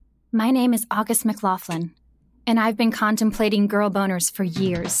My name is August McLaughlin, and I've been contemplating girl boners for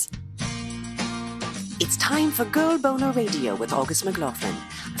years. It's time for Girl Boner Radio with August McLaughlin,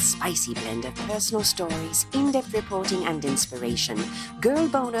 a spicy blend of personal stories, in-depth reporting and inspiration. Girl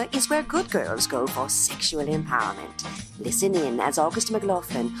Boner is where good girls go for sexual empowerment. Listen in as August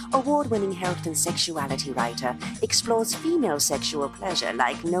McLaughlin, award-winning health and sexuality writer, explores female sexual pleasure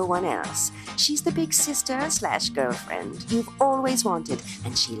like no one else. She's the big sister/girlfriend you've always wanted,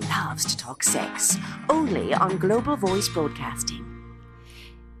 and she loves to talk sex. Only on Global Voice Broadcasting.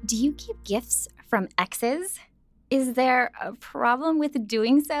 Do you keep gifts from exes? Is there a problem with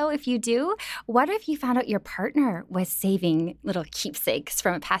doing so if you do? What if you found out your partner was saving little keepsakes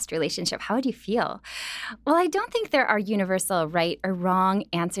from a past relationship? How would you feel? Well, I don't think there are universal right or wrong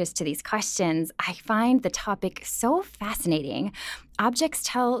answers to these questions. I find the topic so fascinating. Objects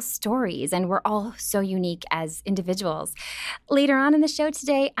tell stories, and we're all so unique as individuals. Later on in the show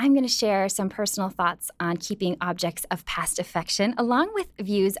today, I'm going to share some personal thoughts on keeping objects of past affection, along with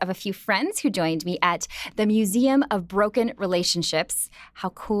views of a few friends who joined me at the Museum of Broken Relationships. How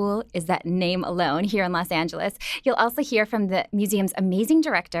cool is that name alone here in Los Angeles? You'll also hear from the museum's amazing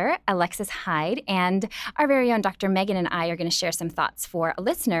director, Alexis Hyde, and our very own Dr. Megan and I are going to share some thoughts for a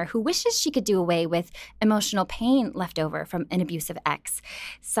listener who wishes she could do away with emotional pain left over from an abusive ex.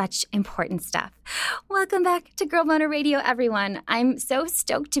 Such important stuff. Welcome back to Girl Boner Radio, everyone. I'm so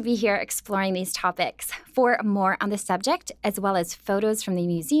stoked to be here exploring these topics. For more on the subject, as well as photos from the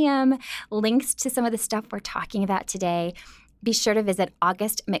museum, links to some of the stuff we're talking about today, be sure to visit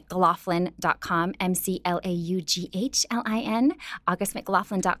augustmclaughlin.com, MCLAUGHLIN,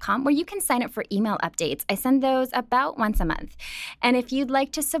 augustmclaughlin.com, where you can sign up for email updates. I send those about once a month. And if you'd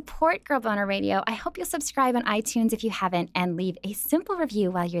like to support Girl Boner Radio, I hope you'll subscribe on iTunes if you haven't and leave a simple review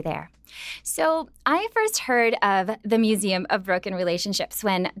while you're there. So I first heard of the Museum of Broken Relationships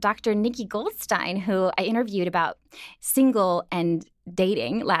when Dr. Nikki Goldstein, who I interviewed about single and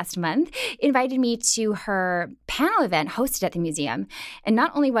dating last month, invited me to her panel event hosted at the museum. And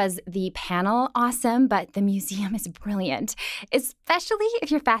not only was the panel awesome, but the museum is brilliant, especially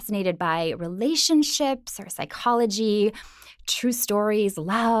if you're fascinated by relationships or psychology, true stories,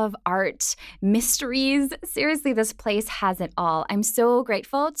 love, art, mysteries. Seriously, this place has it all. I'm so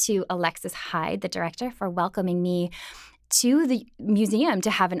grateful to Alexis Hyde, the director, for welcoming me to the museum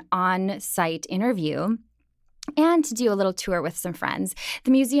to have an on-site interview and to do a little tour with some friends.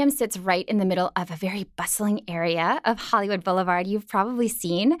 The museum sits right in the middle of a very bustling area of Hollywood Boulevard you've probably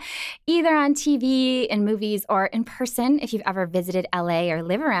seen, either on TV, in movies, or in person if you've ever visited LA or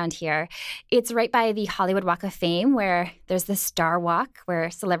live around here. It's right by the Hollywood Walk of Fame, where there's the Star Walk, where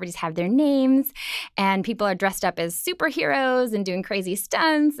celebrities have their names, and people are dressed up as superheroes and doing crazy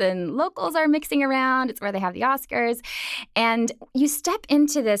stunts, and locals are mixing around. It's where they have the Oscars. And you step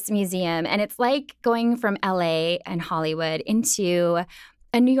into this museum, and it's like going from LA and Hollywood into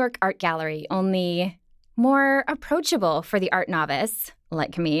a New York art gallery, only more approachable for the art novice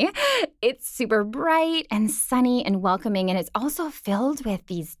like me. It's super bright and sunny and welcoming, and it's also filled with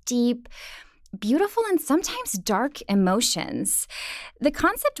these deep, beautiful, and sometimes dark emotions. The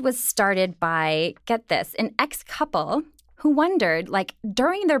concept was started by, get this, an ex-couple who wondered, like,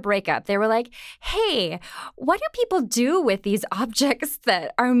 during their breakup, they were like, hey, what do people do with these objects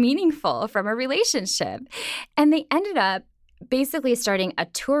that are meaningful from a relationship? And they ended up basically starting a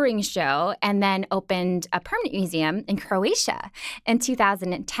touring show and then opened a permanent museum in Croatia in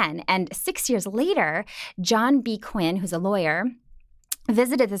 2010. And 6 years later, John B. Quinn, who's a lawyer,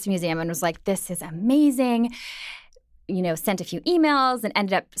 visited this museum and was like, this is amazing, sent a few emails and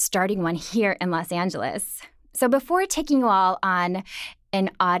ended up starting one here in Los Angeles. So before taking you all on an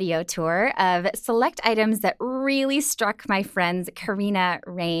audio tour of select items that really struck my friends Karina,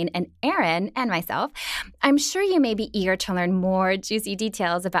 Rain, and Aaron, and myself, I'm sure you may be eager to learn more juicy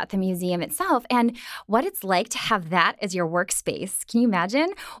details about the museum itself and what it's like to have that as your workspace. Can you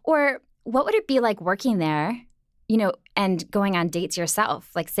imagine? Or what would it be like working there, and going on dates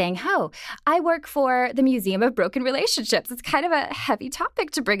yourself, like saying, oh, I work for the Museum of Broken Relationships. It's kind of a heavy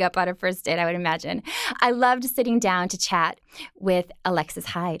topic to bring up on a first date, I would imagine. I loved sitting down to chat with Alexis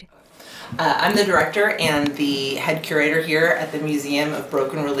Hyde. I'm the director and the head curator here at the Museum of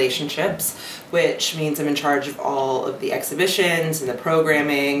Broken Relationships, which means I'm in charge of all of the exhibitions and the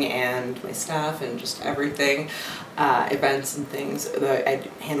programming and my staff and just everything, events and things. I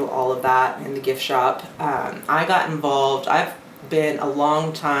handle all of that in the gift shop. I got involved. I've been a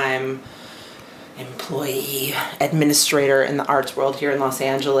long time employee, administrator in the arts world here in Los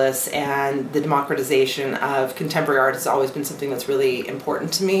Angeles, and the democratization of contemporary art has always been something that's really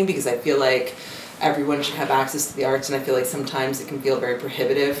important to me because I feel like everyone should have access to the arts, and I feel like sometimes it can feel very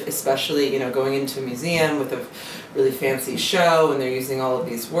prohibitive, especially, going into a museum with a really fancy show and they're using all of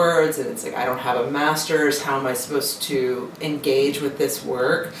these words, and it's like, I don't have a master's, how am I supposed to engage with this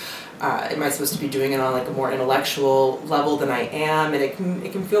work? Am I supposed to be doing it on like a more intellectual level than I am? And it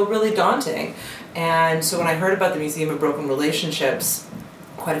can feel really daunting. And so when I heard about the Museum of Broken Relationships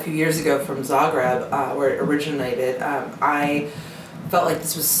quite a few years ago from Zagreb, where it originated, I felt like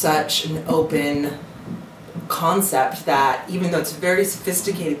this was such an open concept that even though it's a very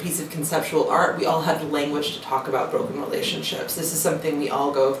sophisticated piece of conceptual art, we all have language to talk about broken relationships. This is something we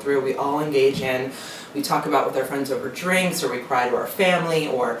all go through, we all engage in. We talk about with our friends over drinks, or we cry to our family,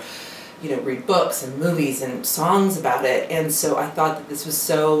 or read books and movies and songs about it. And so I thought that this was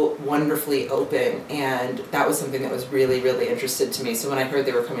so wonderfully open, and that was something that was really, really interested to me. So when I heard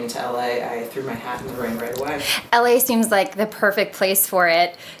they were coming to LA, I threw my hat in the ring right away. LA seems like the perfect place for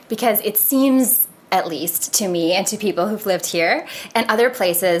it, because it seems, at least to me and to people who've lived here and other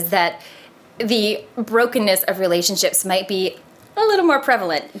places, that the brokenness of relationships might be a little more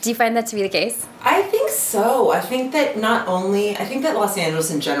prevalent. Do you find that to be the case? I think so. I think that Los Angeles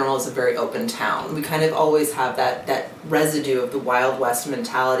in general is a very open town. We kind of always have that residue of the Wild West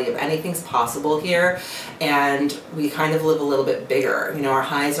mentality of anything's possible here, and we kind of live a little bit bigger. Our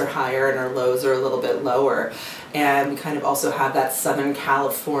highs are higher and our lows are a little bit lower, and we kind of also have that Southern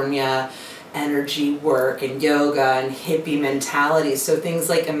California energy work and yoga and hippie mentality. So things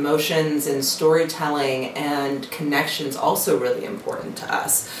like emotions and storytelling and connections also really important to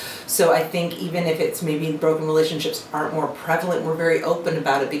us. So I think even if it's maybe broken relationships aren't more prevalent, we're very open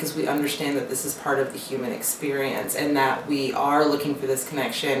about it because we understand that this is part of the human experience and that we are looking for this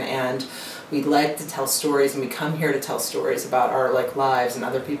connection, and we like to tell stories, and we come here to tell stories about our lives and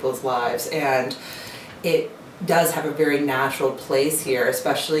other people's lives. And it does have a very natural place here,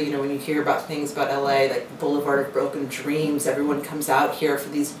 especially, when you hear about things about LA, like the Boulevard of Broken Dreams. Everyone comes out here for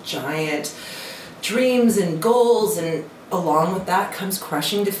these giant dreams and goals, and along with that comes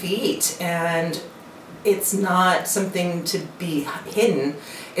crushing defeat. And it's not something to be hidden.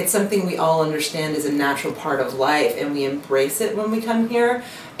 It's something we all understand is a natural part of life, and we embrace it when we come here.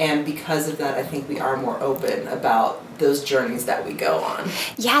 And because of that, I think we are more open about those journeys that we go on.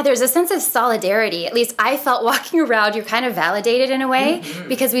 Yeah, there's a sense of solidarity. At least I felt walking around, you're kind of validated in a way,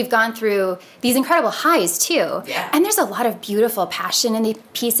 because we've gone through these incredible highs too. Yeah. And there's a lot of beautiful passion in the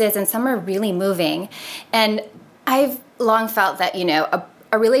pieces, and some are really moving. And I've long felt that,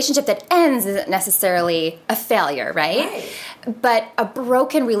 a relationship that ends isn't necessarily a failure, right? But a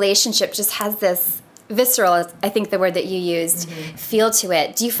broken relationship just has this visceral, I think the word that you used, feel to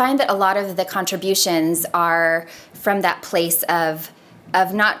it. Do you find that a lot of the contributions are from that place of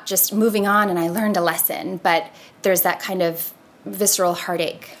not just moving on and I learned a lesson, but there's that kind of visceral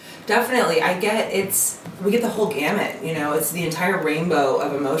heartache? Definitely. We get the whole gamut, it's the entire rainbow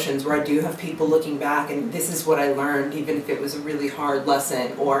of emotions, where I do have people looking back and this is what I learned, even if it was a really hard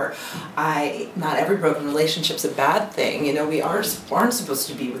lesson, or not every broken relationship's a bad thing. We aren't supposed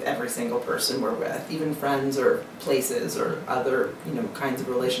to be with every single person we're with, even friends or places or other, kinds of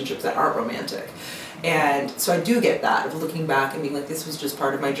relationships that aren't romantic. And so I do get that of looking back and being like, this was just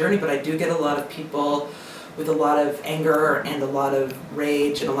part of my journey, but I do get a lot of people with a lot of anger and a lot of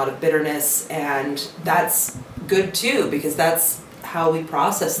rage and a lot of bitterness, and that's good too, because that's how we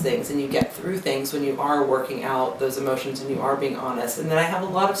process things, and you get through things when you are working out those emotions and you are being honest. And then I have a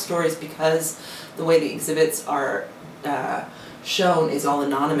lot of stories, because the way the exhibits are shown is all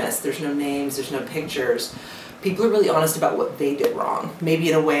anonymous. There's no names, there's no pictures. People are really honest about what they did wrong, maybe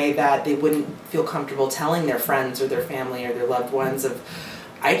in a way that they wouldn't feel comfortable telling their friends or their family or their loved ones of,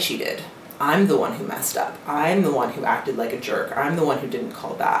 I cheated. I'm the one who messed up. I'm the one who acted like a jerk. I'm the one who didn't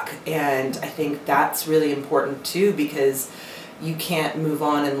call back. And I think that's really important too, because you can't move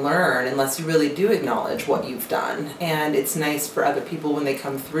on and learn unless you really do acknowledge what you've done. And it's nice for other people when they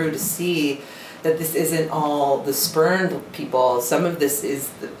come through to see that this isn't all the spurned people. Some of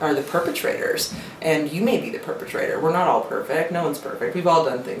this are the perpetrators, and you may be the perpetrator. We're not all perfect. No one's perfect. We've all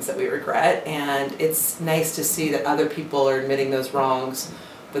done things that we regret, and it's nice to see that other people are admitting those wrongs,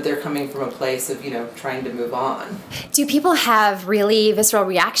 but they're coming from a place of, trying to move on. Do people have really visceral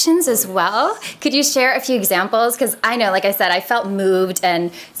reactions as well? Could you share a few examples? Because I know, like I said, I felt moved,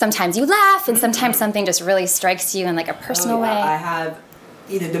 and sometimes you laugh, and sometimes something just really strikes you in like a personal way. I have,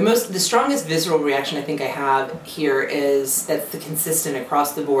 the strongest visceral reaction I think I have here is, that's the consistent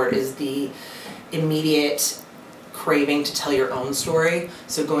across the board, is the immediate craving to tell your own story.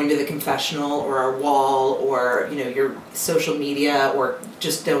 So going to the confessional or our wall or, you know, your social media or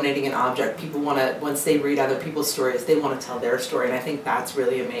just donating an object, people want to, once they read other people's stories, they want to tell their story. And I think that's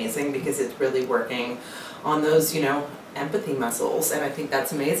really amazing because it's really working on those, you know, empathy muscles. And I think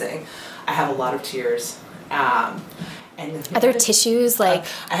that's amazing. I have a lot of tears. And are there tissues like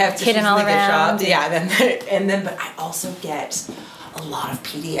I have tissues hidden all in the gift around? shop. Yeah, and then but I also get a lot of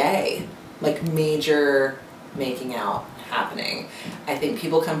PDA, like major making out happening. I think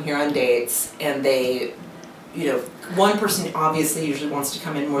people come here on dates and they, you know, one person obviously usually wants to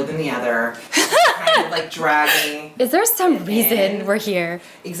come in more than the other, kind of like dragging. Is there some reason we're here?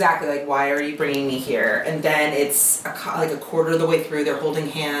 Exactly, like why are you bringing me here? And then it's like a quarter of the way through, they're holding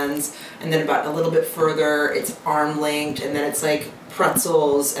hands, and then about a little bit further, it's arm linked, and then it's like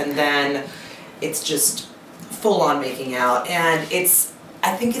pretzels, and then it's just full on making out. And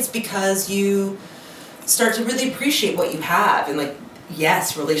I think it's because you start to really appreciate what you have, and like,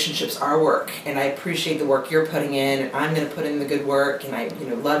 yes, relationships are work, and I appreciate the work you're putting in, and I'm going to put in the good work, and I, you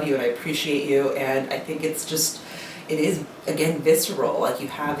know, love you and I appreciate you, and I think it's just, it is, again, visceral, like you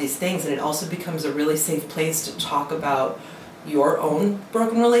have these things, and it also becomes a really safe place to talk about your own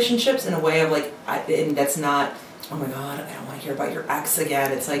broken relationships in a way of like, and that's not, oh my God, I don't want to hear about your ex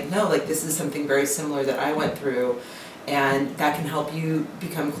again. It's like, no, like this is something very similar that I went through, and that can help you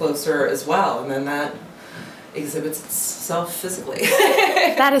become closer as well, and then that exhibits itself physically.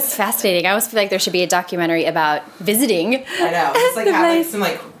 That is fascinating. I always feel like there should be a documentary about visiting. I know. It's like have like some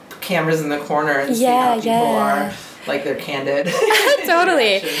like cameras in the corner and see how people are like they're candid.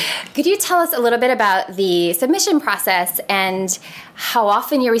 Totally. Could you tell us a little bit about the submission process and how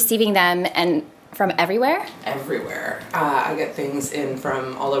often you're receiving them and from everywhere? Everywhere. I get things in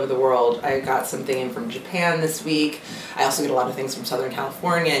from all over the world. I got something in from Japan this week. I also get a lot of things from Southern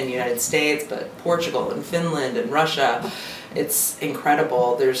California and the United States, but Portugal and Finland and Russia. It's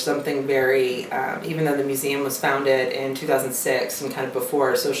incredible. There's something very, even though the museum was founded in 2006 and kind of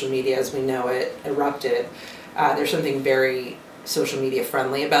before social media as we know it erupted, there's something very social media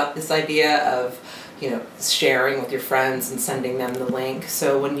friendly about this idea of, you know, sharing with your friends and sending them the link.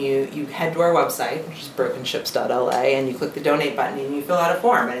 So when you head to our website, which is brokenships.la, and you click the donate button and you fill out a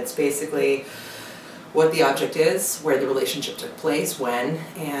form, and it's basically what the object is, where the relationship took place, when,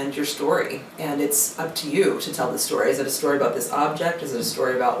 and your story. And it's up to you to tell the story. Is it a story about this object? Is it a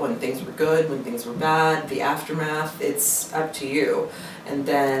story about when things were good, when things were bad, the aftermath? It's up to you. And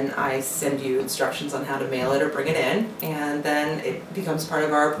then I send you instructions on how to mail it or bring it in, and then it becomes part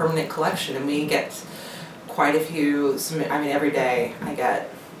of our permanent collection, and we get quite a few, I mean, every day I get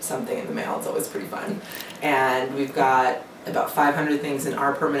something in the mail. It's always pretty fun. And we've got about 500 things in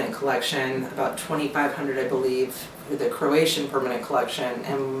our permanent collection, about 2,500, I believe, for the Croatian permanent collection,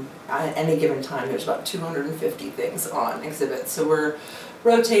 and at any given time there's about 250 things on exhibit. So we're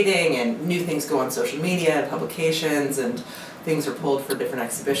rotating, and new things go on social media and publications, and things are pulled for different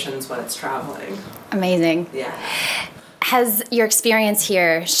exhibitions when it's traveling. Amazing. Yeah. Has your experience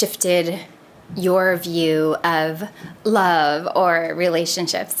here shifted your view of love or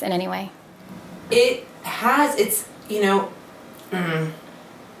relationships in any way? It has. It's, you know,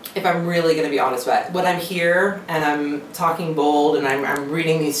 if I'm really going to be honest about it, when I'm here and I'm talking bold and I'm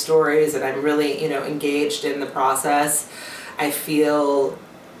reading these stories and I'm really, you know, engaged in the process, I feel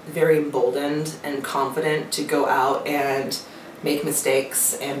very emboldened and confident to go out and make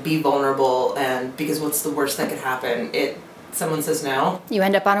mistakes and be vulnerable, and because what's the worst that could happen? Someone says no. You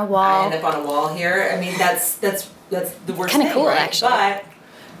end up on a wall. I end up on a wall here. I mean, that's the worst thing. Kind of cool, right? actually.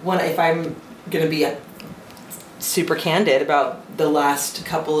 But if I'm going to be super candid about the last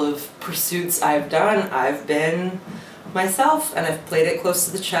couple of pursuits I've done, I've been myself, and I've played it close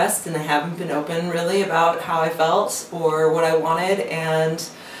to the chest, and I haven't been open really about how I felt or what I wanted, and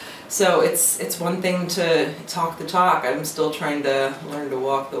so it's one thing to talk the talk. I'm still trying to learn to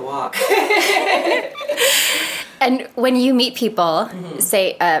walk the walk. And when you meet people,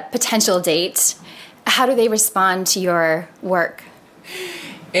 say a potential date, how do they respond to your work?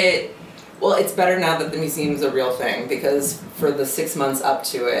 Well, it's better now that the museum's a real thing, because for the 6 months up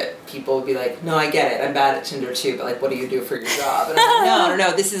to it, people would be like, no, I get it, I'm bad at Tinder too, but like, what do you do for your job? And I'm like,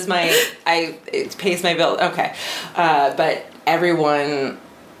 no, this is it pays my bill. Okay. But everyone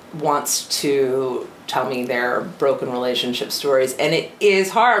wants to tell me their broken relationship stories, and it is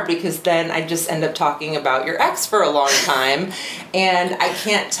hard because then I just end up talking about your ex for a long time, and I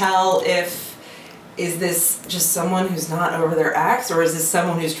can't tell if is this just someone who's not over their ex, or is this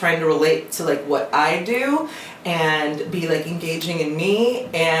someone who's trying to relate to like what I do and be like engaging in me?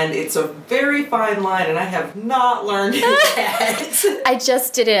 And it's a very fine line, and I have not learned it yet. I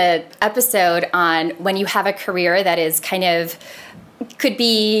just did an episode on when you have a career that is kind of could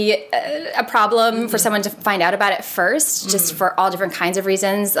be a problem for someone to find out about it first, just for all different kinds of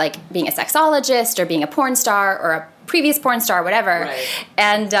reasons, like being a sexologist or being a porn star or a previous porn star, whatever. Right.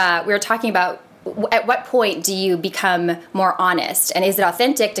 And we were talking about at what point do you become more honest? And is it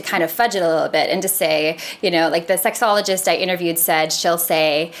authentic to kind of fudge it a little bit and to say, you know, like the sexologist I interviewed said, she'll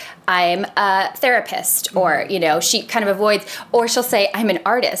say, I'm a therapist, or, you know, she kind of avoids, or she'll say, I'm an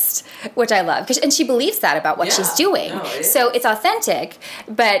artist, which I love. And she believes that about what she's doing. No, so it's authentic.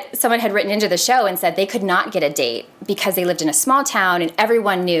 But someone had written into the show and said they could not get a date because they lived in a small town and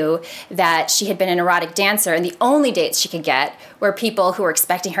everyone knew that she had been an erotic dancer, and the only dates she could get were people who were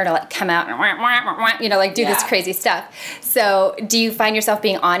expecting her to like come out and, you know, like do this crazy stuff. So do you find yourself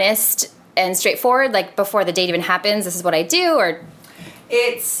being honest and straightforward, like before the date even happens, this is what I do, or?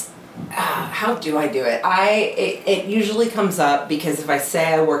 It's, how do I do it? It usually comes up because if I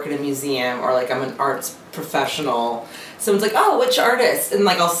say I work at a museum or like I'm an arts professional, someone's like, oh, which artist? And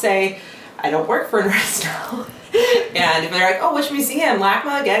like I'll say, I don't work for an artist now. And if they're like, oh, which museum?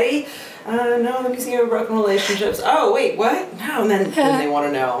 LACMA, Getty? No, the Museum of Broken Relationships. Oh, wait, what? No, and then they want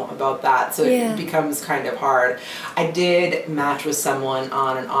to know about that. So it becomes kind of hard. I did match with someone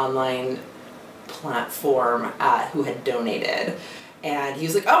on an online platform who had donated. And he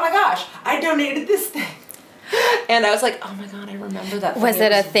was like, oh my gosh, I donated this thing. And I was like, oh my God, I remember that thing. Was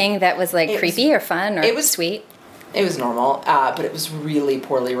it a thing that was like creepy or fun or it was sweet? It was normal, but it was really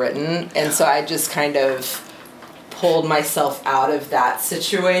poorly written. And so I just kind of pulled myself out of that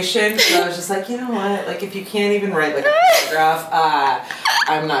situation. So I was just like, you know what? Like, if you can't even write like a paragraph,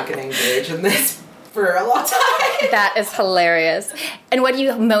 I'm not going to engage in this for a long time. That is hilarious. And what do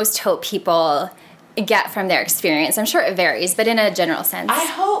you most hope people get from their experience? I'm sure it varies, but in a general sense.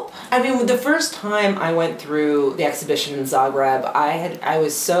 I mean, the first time I went through the exhibition in Zagreb, I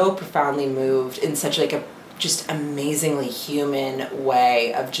was so profoundly moved in such like a just amazingly human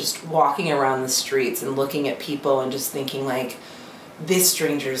way of just walking around the streets and looking at people and just thinking like, this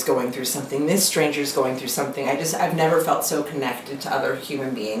stranger is going through something, this stranger is going through something. I've never felt so connected to other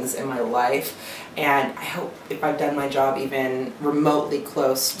human beings in my life. And I hope if I've done my job even remotely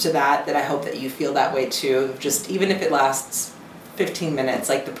close to that I hope that you feel that way too. Just even if it lasts 15 minutes,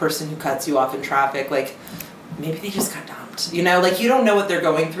 like the person who cuts you off in traffic, like maybe they just got dumped, you know, like you don't know what they're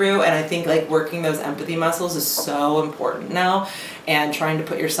going through. And I think like working those empathy muscles is so important now, and trying to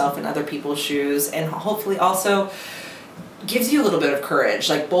put yourself in other people's shoes, and hopefully also gives you a little bit of courage,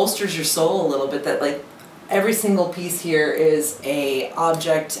 like bolsters your soul a little bit, that like every single piece here is a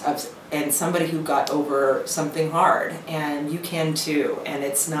object of and somebody who got over something hard, and you can too. And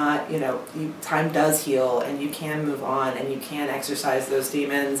it's not, you know, time does heal, and you can move on, and you can exercise those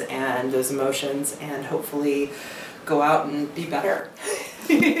demons and those emotions, and hopefully go out and be better.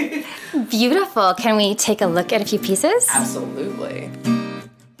 Beautiful. Can we take a look at a few pieces? Absolutely.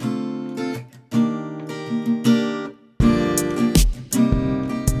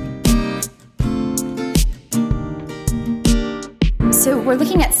 So we're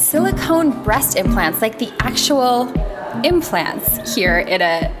looking at silicone breast implants, like the actual implants here in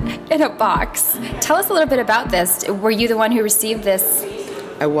a box. Tell us a little bit about this. Were you the one who received this?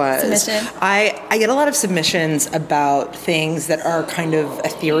 I was. Submission? I get a lot of submissions about things that are kind of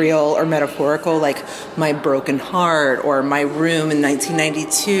ethereal or metaphorical, like my broken heart or my room in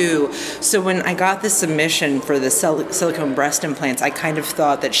 1992. So when I got the submission for the silicone breast implants, I kind of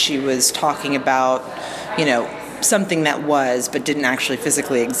thought that she was talking about, you know, something that was but didn't actually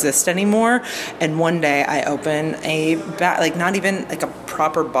physically exist anymore. And one day I open a like not even like a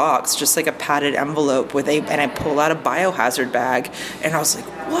proper box, just like a padded envelope with and I pull out a biohazard bag, and I was like,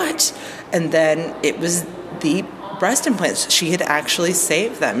 what? And then it was the breast implants. She had actually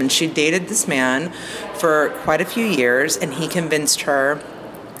saved them, and she dated this man for quite a few years, and he convinced her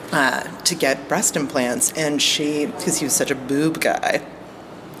to get breast implants, and because he was such a boob guy,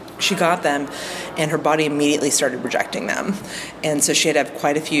 she got them, and her body immediately started rejecting them. And so she had to have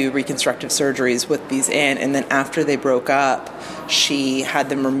quite a few reconstructive surgeries with these in, and then after they broke up, she had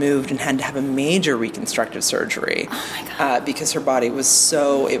them removed and had to have a major reconstructive surgery. Oh my God. Because her body was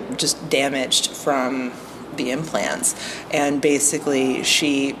it just damaged from the implants. And basically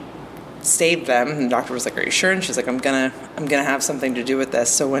she saved them. And the doctor was like, "Are you sure?" And she's like, I'm gonna have something to do with this.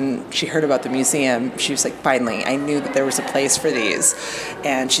 So when she heard about the museum, she was like, finally, I knew that there was a place for these.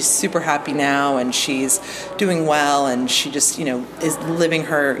 And she's super happy now, and she's doing well, and she just, is living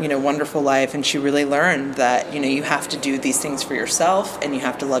her, wonderful life. And she really learned that, you have to do these things for yourself, and you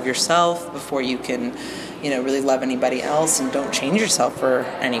have to love yourself before you can, really love anybody else, and don't change yourself for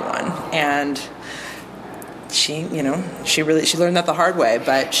anyone. And she learned that the hard way,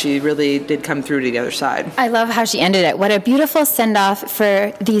 but she really did come through to the other side. I love how she ended it. What a beautiful send-off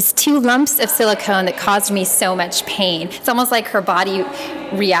for these 2 lumps of silicone that caused me so much pain. It's almost like her body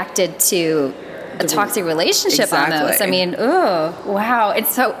reacted to a toxic relationship. Exactly. Almost. I mean, oh, wow.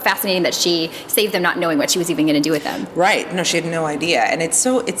 It's so fascinating that she saved them not knowing what she was even going to do with them. Right. No, she had no idea. And it's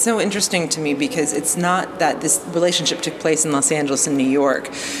so interesting to me because it's not that this relationship took place in Los Angeles and New York.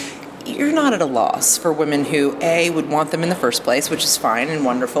 You're not at a loss for women who, A, would want them in the first place, which is fine and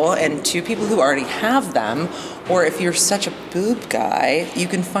wonderful, and 2, people who already have them, or if you're such a boob guy, you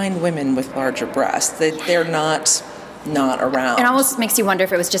can find women with larger breasts. They're not around. It almost makes you wonder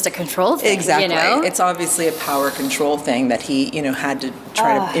if it was just a control thing. Exactly. It's obviously a power control thing that he, had to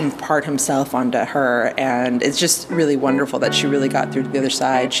try to impart himself onto her, and it's just really wonderful that she really got through to the other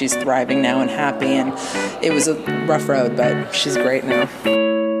side. She's thriving now and happy, and it was a rough road, but she's great now.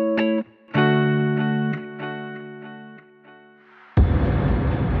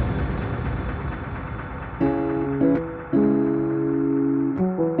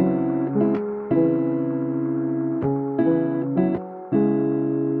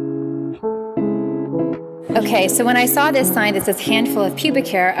 Okay, so when I saw this sign that says handful of pubic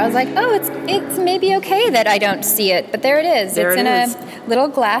hair, I was like, oh, it's maybe okay that I don't see it, but there it is. It's in a little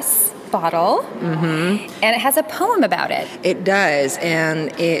glass bottle, and it has a poem about it. It does,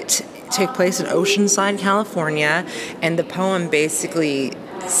 and it took place in Oceanside, California, and the poem basically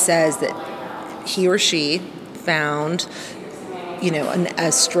says that he or she found,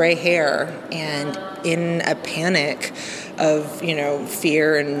 a stray hair, and in a panic of,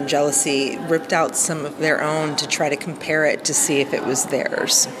 fear and jealousy, ripped out some of their own to try to compare it to see if it was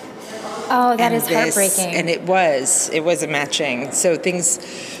theirs. Oh, that is heartbreaking. And it was a matching. So things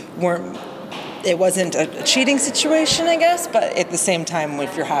weren't, it wasn't a cheating situation, I guess, but at the same time,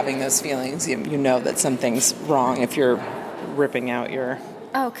 if you're having those feelings, you know that something's wrong if you're ripping out your...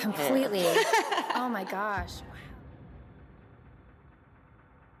 Oh, completely. Oh my gosh.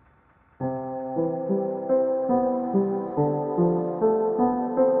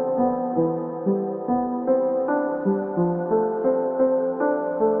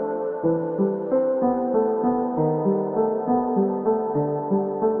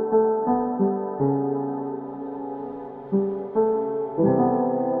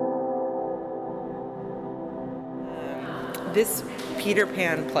 This Peter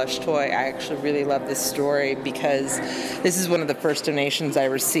Pan plush toy, I actually really love this story because this is one of the first donations I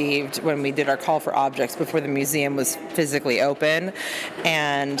received when we did our call for objects before the museum was physically open.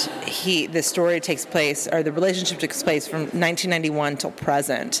 And the story takes place, or the relationship takes place from 1991 till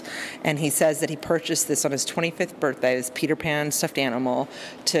present. And he says that he purchased this on his 25th birthday, this Peter Pan stuffed animal,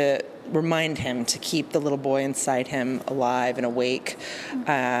 to remind him to keep the little boy inside him alive and awake.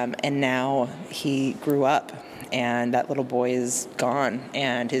 And now he grew up. And that little boy is gone,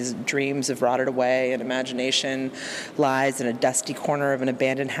 and his dreams have rotted away, and imagination lies in a dusty corner of an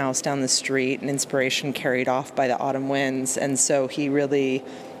abandoned house down the street, and inspiration carried off by the autumn winds. And so he's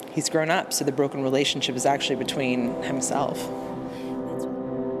grown up, so the broken relationship is actually between himself.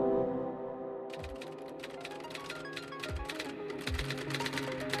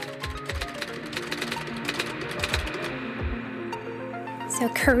 So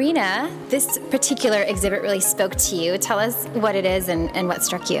Karina, this particular exhibit really spoke to you. Tell us what it is and what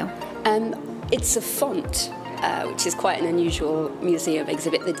struck you. It's a font, which is quite an unusual museum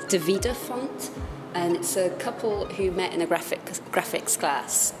exhibit, the Davida font. And it's a couple who met in a graphics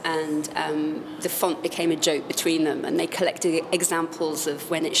class, and the font became a joke between them, and they collected examples of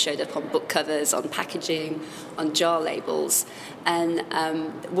when it showed up on book covers, on packaging, on jar labels. And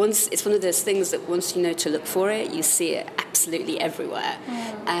it's one of those things that once you know to look for it, you see it absolutely everywhere.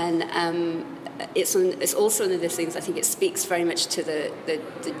 And it's also one of those things, I think it speaks very much to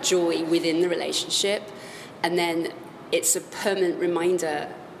the joy within the relationship. And then it's a permanent reminder,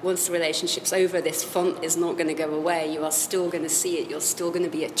 once the relationship's over, this font is not going to go away. You are still going to see it. You're still going to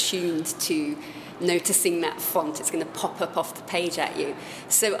be attuned to noticing that font. It's going to pop up off the page at you.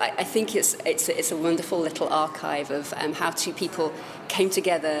 So I think it's a wonderful little archive of how two people came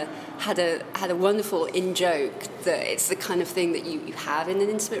together, had a wonderful in-joke, that it's the kind of thing that you have in an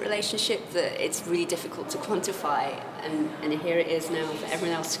intimate relationship that it's really difficult to quantify. And here it is now for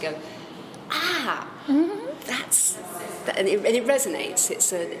everyone else to go, wow, and it resonates.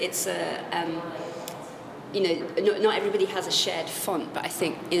 It's a not everybody has a shared font, but I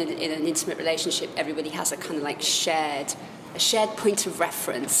think in an intimate relationship, everybody has a kind of like shared point of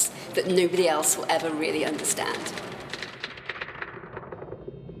reference that nobody else will ever really understand.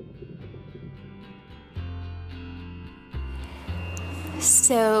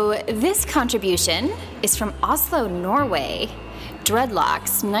 So this contribution is from Oslo, Norway.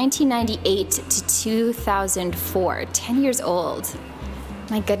 Dreadlocks, 1998 to 2004, 10 years old.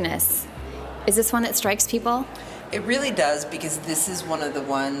 My goodness. Is this one that strikes people? It really does, because this is one of the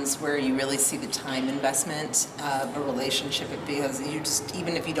ones where you really see the time investment of a relationship, because you just,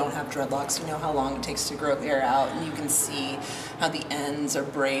 even if you don't have dreadlocks, you know how long it takes to grow hair out, and you can see how the ends are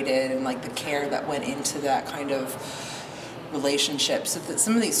braided and like the care that went into that kind of relationship. So that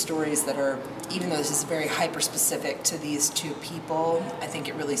some of these stories that are, even though this is very hyper-specific to these two people, I think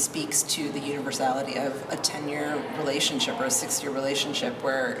it really speaks to the universality of a 10-year relationship or a 6-year relationship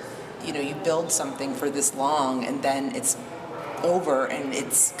where, you know, you build something for this long and then it's over and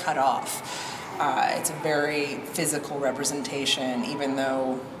it's cut off. It's a very physical representation, even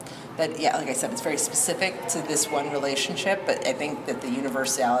though that, yeah, like I said, it's very specific to this one relationship, but I think that the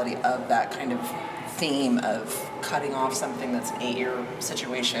universality of that kind of theme of cutting off something that's an 8-year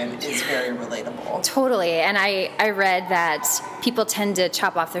situation is very relatable. Totally. And I read that people tend to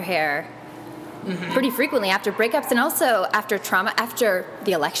chop off their hair pretty frequently after breakups and also after trauma, after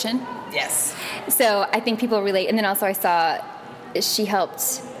the election. Yes. So I think people relate. And then also I saw she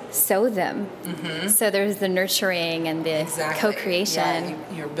helped sew them. So there's the nurturing and the co-creation. Yeah,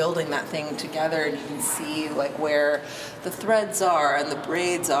 you're building that thing together, and you can see like where the threads are and the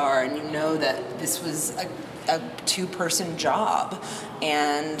braids are, and you know that this was a two-person job,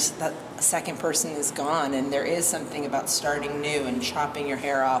 and that second person is gone, and there is something about starting new and chopping your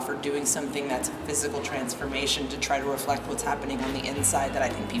hair off or doing something that's a physical transformation to try to reflect what's happening on the inside that I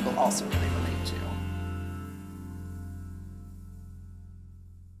think people also really relate to.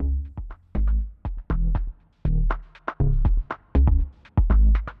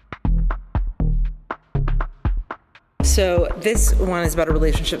 So this one is about a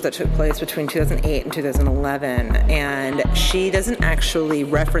relationship that took place between 2008 and 2011, and she doesn't actually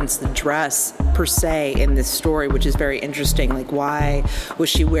reference the dress per se in this story, which is very interesting. Like, why was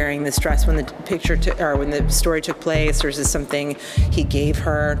she wearing this dress when when the story took place, or is this something he gave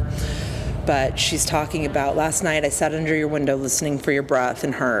her? But she's talking about, last night I sat under your window listening for your breath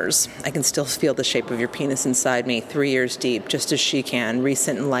and hers. I can still feel the shape of your penis inside me, 3 years deep, just as she can,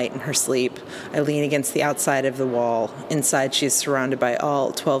 recent and light in her sleep. I lean against the outside of the wall. Inside she is surrounded by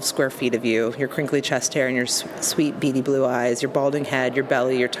all 12 square feet of you, your crinkly chest hair and your sweet beady blue eyes, your balding head, your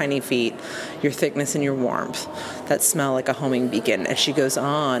belly, your tiny feet, your thickness and your warmth that smell like a homing beacon. As she goes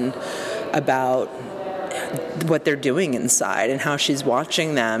on about what they're doing inside and how she's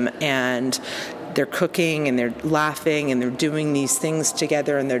watching them, and they're cooking and they're laughing and they're doing these things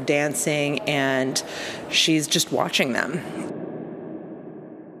together and they're dancing, and she's just watching them.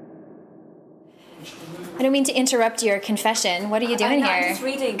 I don't mean to interrupt your confession. What are you doing here? I'm just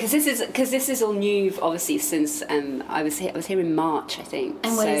reading because this is all new, obviously, since I was here in March, I think.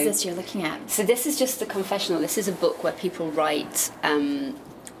 And what is this you're looking at? So this is just the confessional. This is a book where people write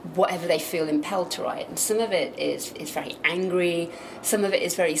whatever they feel impelled to write, and some of it is very angry, some of it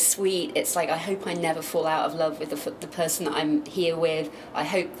is very sweet. It's like, I hope I never fall out of love with the person that I'm here with. I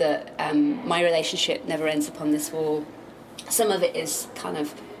hope that my relationship never ends up on this wall. Some of it is kind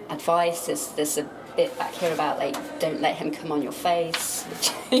of advice. There's a bit back here about, like, don't let him come on your face,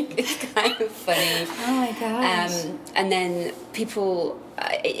 which is kind of funny. Oh my gosh. And then people,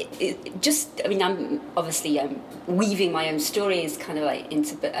 I'm obviously weaving my own stories kind of like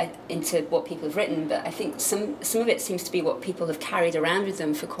into what people have written, but I think some of it seems to be what people have carried around with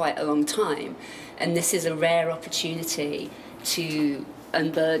them for quite a long time, and this is a rare opportunity to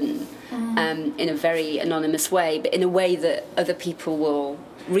unburden in a very anonymous way, but in a way that other people will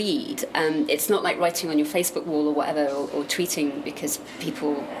read. It's not like writing on your Facebook wall or whatever, or tweeting because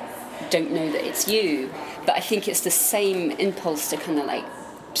people don't know that it's you, but I think it's the same impulse to kind of like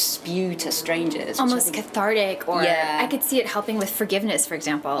spew to strangers, almost cathartic, or I could see it helping with forgiveness, for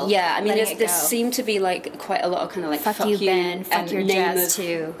example. Yeah, I mean, there seemed to be like quite a lot of kind of like fuck you Ben, fuck your dress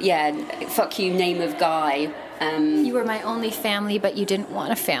too. Yeah, fuck you, name of guy. You were my only family, but you didn't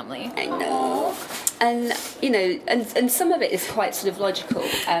want a family. I know. And, you know, and some of it is quite sort of logical.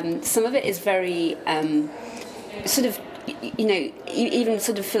 Some of it is very sort of, you know, even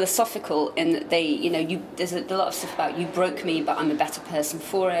sort of philosophical in that they, you know, there's a lot of stuff about you broke me, but I'm a better person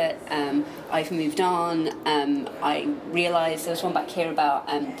for it. I've moved on. I realised, there was one back here about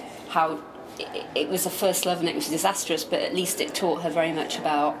how it was a first love and it was disastrous, but at least it taught her very much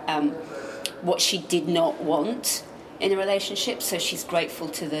about what she did not want in a relationship. So she's grateful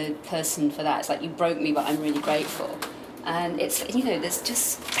to the person for that. It's like, you broke me, but I'm really grateful. And it's, there's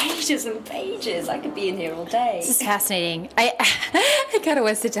just pages and pages. I could be in here all day. This is fascinating. I gotta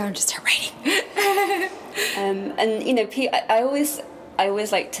want to sit down and just start writing. I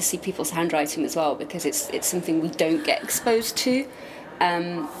always like to see people's handwriting as well, because it's something we don't get exposed to.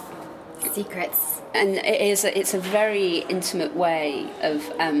 Secrets. And it's a very intimate way of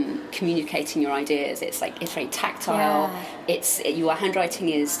communicating your ideas. It's very tactile. Yeah. Your handwriting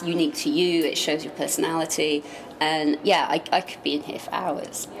is unique to you. It shows your personality. And I could be in here for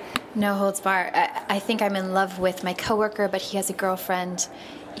hours. No holds barred. I think I'm in love with my coworker, but he has a girlfriend,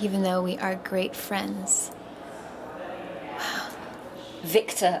 even though we are great friends. Wow.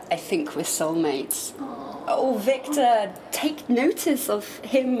 Victor, I think we're soulmates. Oh, Victor, take notice of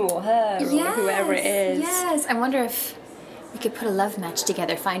him or her or whoever it is. Yes, I wonder if we could put a love match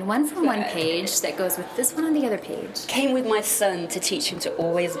together. Find one from one page that goes with this one on the other page. Came with my son to teach him to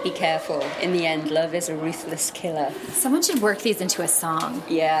always be careful. In the end, love is a ruthless killer. Someone should work these into a song.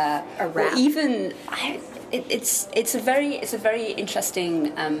 Yeah. A rap. Or even, it's a very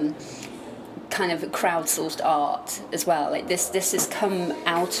interesting kind of crowdsourced art as well. Like this has come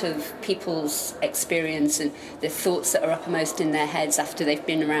out of people's experience and the thoughts that are uppermost in their heads after they've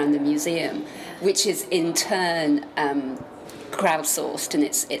been around the museum, which is in turn crowdsourced, and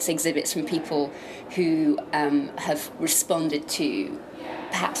it's exhibits from people who have responded to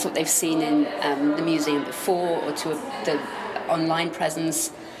perhaps what they've seen in the museum before, or to the online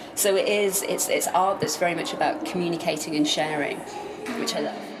presence. So it's art that's very much about communicating and sharing, which I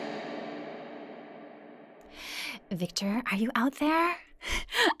love. Victor, are you out there?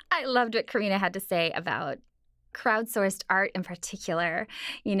 I loved what Karina had to say about crowdsourced art in particular.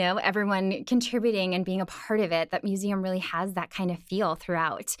 Everyone contributing and being a part of it. That museum really has that kind of feel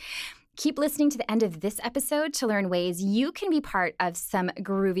throughout. Keep listening to the end of this episode to learn ways you can be part of some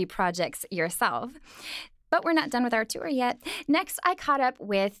groovy projects yourself. But we're not done with our tour yet. Next, I caught up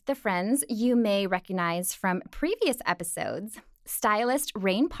with the friends you may recognize from previous episodes, stylist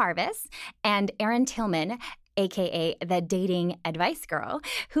Rain Parvis and Erin Tillman, a.k.a. the dating advice girl,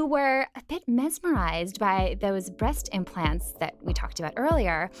 who were a bit mesmerized by those breast implants that we talked about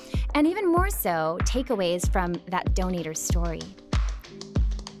earlier, and even more so, takeaways from that donator's story.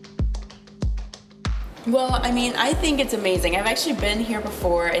 Well, I think it's amazing. I've actually been here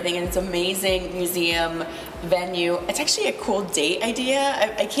before. I think it's an amazing museum venue. It's actually a cool date idea.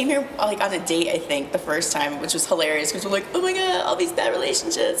 I came here on a date, I think, the first time, which was hilarious because we're like, oh my god, all these bad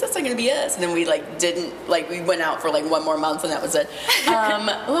relationships, that's not gonna be us. And then we we went out for 1 more month and that was it.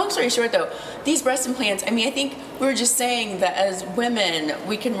 Long story short though, these breast implants, I think we were just saying that as women,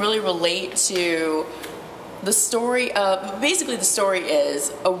 we can really relate to the story of, basically the story is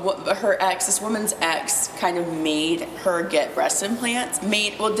this woman's ex kind of made her get breast implants,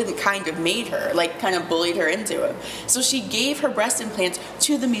 didn't kind of made her, kind of bullied her into it. So she gave her breast implants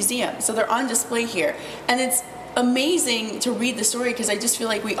to the museum. So they're on display here. And it's amazing to read the story because I just feel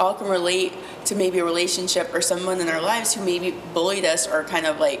like we all can relate to maybe a relationship or someone in our lives who maybe bullied us or kind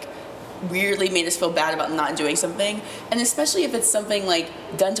of weirdly made us feel bad about not doing something, and especially if it's something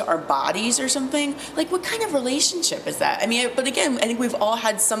done to our bodies or something, what kind of relationship is that? But again, I think we've all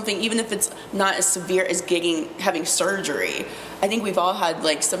had something, even if it's not as severe as having surgery. I think we've all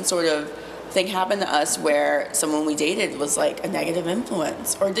had some sort of thing happen to us where someone we dated was a negative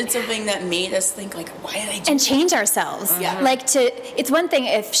influence or did something that made us think why did I do and change ourselves. Yeah. It's one thing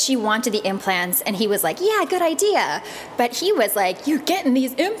if she wanted the implants and he was yeah, good idea, but he was you're getting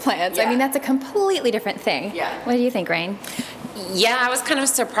these implants. Yeah. That's a completely different thing. Yeah. What do you think, Rain? Yeah, I was kind of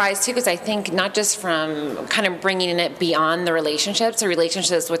surprised too, because I think not just from kind of bringing it beyond the relationships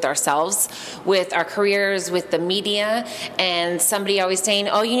with ourselves, with our careers, with the media, and somebody always saying,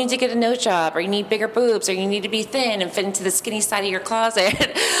 oh, you need to get a nose job, or you need bigger boobs, or you need to be thin and fit into the skinny side of your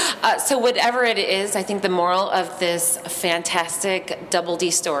closet. So whatever it is, I think the moral of this fantastic Double D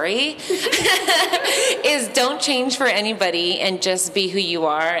story is don't change for anybody and just be who you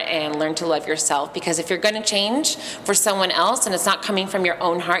are and learn to love yourself, because if you're going to change for someone else and it's not coming from your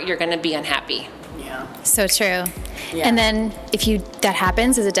own heart, you're going to be unhappy. Yeah. So true. Yeah. And then if that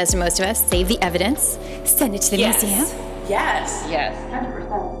happens, as it does to most of us, save the evidence, send it to the museum. Yes. Yes.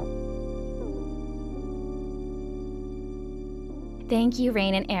 100%. Thank you,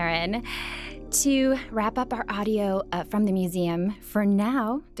 Rain and Erin. To wrap up our audio from the museum, for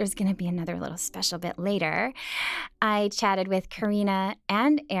now, there's going to be another little special bit later. I chatted with Karina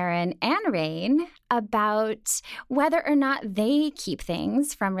and Aaron and Rain about whether or not they keep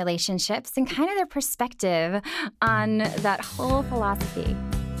things from relationships and kind of their perspective on that whole philosophy.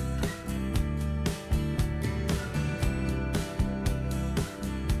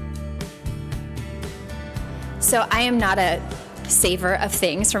 So I am not a saver of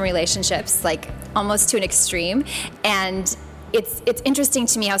things from relationships, like almost to an extreme. And it's interesting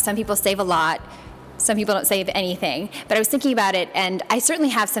to me how some people save a lot, some people don't save anything. But I was thinking about it, and I certainly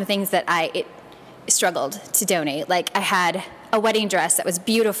have some things that I struggled to donate. Like I had a wedding dress that was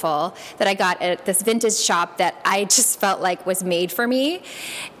beautiful that I got at this vintage shop that I just felt like was made for me,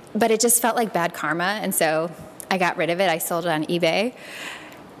 but it just felt like bad karma, and so I got rid of it. I sold it on eBay.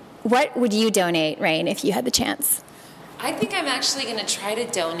 What would you donate, Rain, if you had the chance? I think I'm actually going to try to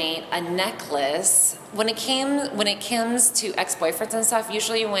donate a necklace. When it comes to ex-boyfriends and stuff,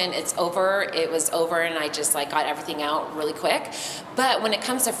 usually when it's over, it was over and I just like got everything out really quick. But when it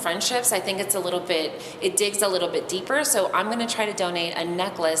comes to friendships, I think it digs a little bit deeper. So I'm going to try to donate a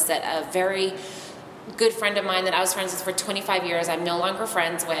necklace that a very good friend of mine that I was friends with for 25 years, I'm no longer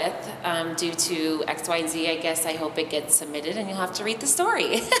friends with due to X, Y, and Z. I guess I hope it gets submitted and you'll have to read the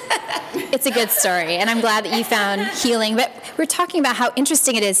story. It's a good story, and I'm glad that you found healing. But we're talking about how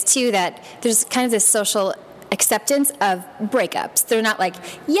interesting it is, too, that there's kind of this social acceptance of breakups. They're not like,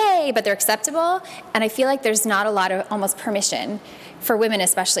 yay, but they're acceptable. And I feel like there's not a lot of almost permission for women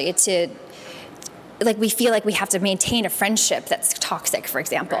especially to, like, we feel like we have to maintain a friendship that's toxic, for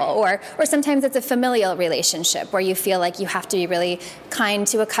example, or sometimes it's a familial relationship where you feel like you have to be really kind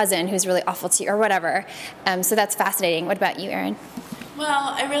to a cousin who's really awful to you or whatever. So that's fascinating. What about you, Erin? Well,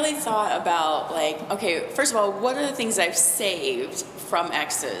 I really thought about, like, okay, first of all, what are the things I've saved from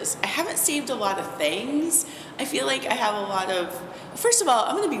exes? I haven't saved a lot of things. I feel like I have a lot of, first of all,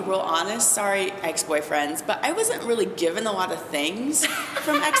 I'm going to be real honest, sorry, ex-boyfriends, but I wasn't really given a lot of things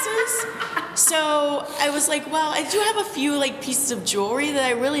from exes. So I was like, well, I do have a few like pieces of jewelry that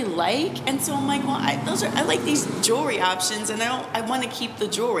I really like, and so I'm like, well, I like these jewelry options, and I want to keep the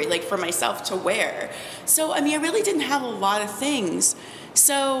jewelry like for myself to wear. So I mean, I really didn't have a lot of things.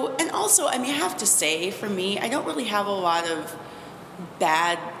 So, and also, I mean, I have to say, for me, I don't really have a lot of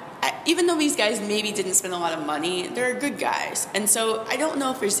bad. Even though these guys maybe didn't spend a lot of money, they're good guys. And so I don't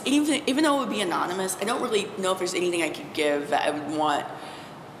know if there's anything, even though it would be anonymous, I don't really know if there's anything I could give that I would want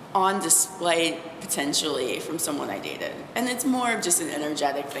on display potentially from someone I dated. And it's more of just an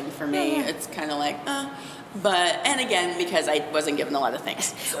energetic thing for me. Yeah. It's kind of like, but, and again, because I wasn't given a lot of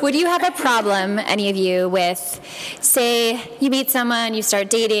things. So. Would you have a problem, any of you, with, say, you meet someone, you start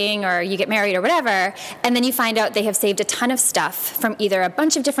dating, or you get married or whatever, and then you find out they have saved a ton of stuff from either a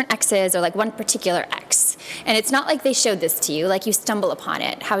bunch of different exes or like one particular ex, and it's not like they showed this to you, like you stumble upon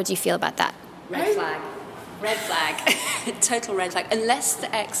it. How would you feel about that? Red flag. Red flag. Total red flag. Unless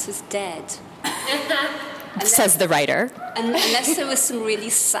the ex was dead. Says the writer. Unless there was some really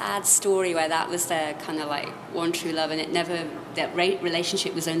sad story where that was their kind of like one true love, and that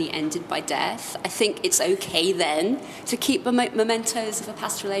relationship was only ended by death. I think it's okay then to keep mementos of a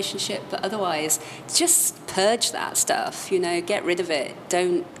past relationship, but otherwise, just purge that stuff. Get rid of it.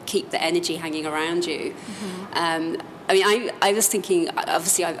 Don't keep the energy hanging around you. Mm-hmm. I mean, I was thinking.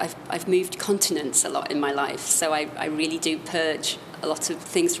 Obviously, I've moved continents a lot in my life, so I really do purge a lot of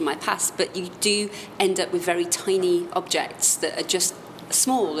things from my past, but you do end up with very tiny objects that are just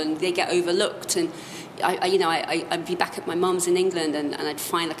small and they get overlooked. And I'd be back at my mum's in England and I'd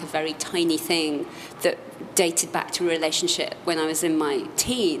find like a very tiny thing that dated back to a relationship when I was in my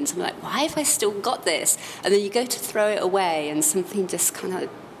teens. I'm like, why have I still got this? And then you go to throw it away and something just kind of,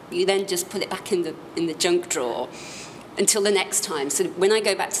 you then just put it back in the junk drawer until the next time. So when I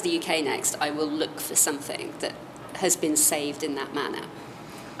go back to the UK next, I will look for something that has been saved in that manner.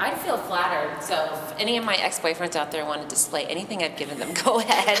 I'd feel flattered. So if any of my ex-boyfriends out there want to display anything I've given them, go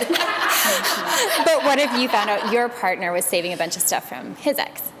ahead. But what if you found out your partner was saving a bunch of stuff from his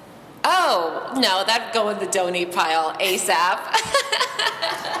ex? Oh, no, that'd go in the donate pile ASAP.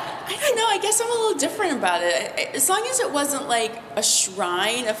 I don't know, I guess I'm a little different about it. As long as it wasn't like a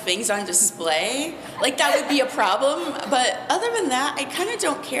shrine of things on display, like that would be a problem. But other than that, I kind of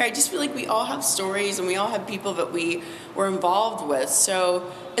don't care. I just feel like we all have stories and we all have people that we were involved with.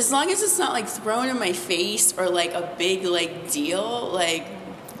 So as long as it's not like thrown in my face or like a big like deal, like...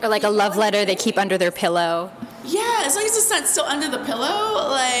 Or like a love letter they keep under their pillow. Yeah, as long as it's not still under the pillow,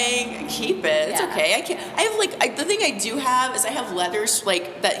 like, keep it. It's okay. The thing I do have is I have letters,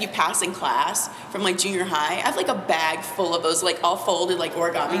 like, that you pass in class from, like, junior high. I have, like, a bag full of those, like, all folded, like,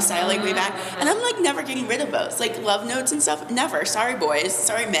 origami style, like, way back. And I'm, like, never getting rid of those. Like, love notes and stuff, never. Sorry, boys.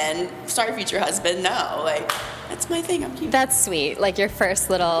 Sorry, men. Sorry, future husband. No. Like, that's my thing. I'm keeping. That's sweet. Like your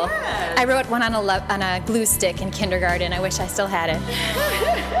first little... Yes. I wrote one on a glue stick in kindergarten. I wish I still had it.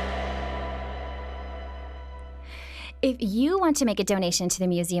 If you want to make a donation to the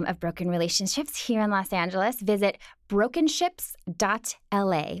Museum of Broken Relationships here in Los Angeles, visit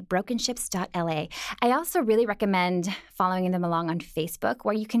brokenships.la, brokenships.la. I also really recommend following them along on Facebook,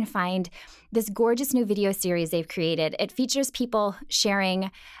 where you can find this gorgeous new video series they've created. It features people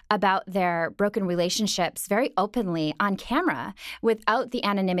sharing about their broken relationships very openly on camera without the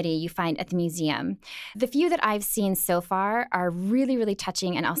anonymity you find at the museum. The few that I've seen so far are really, really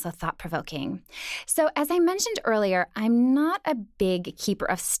touching and also thought-provoking. So as I mentioned earlier, I'm not a big keeper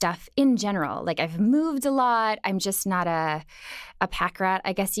of stuff in general. Like, I've moved a lot. I'm just not a pack rat,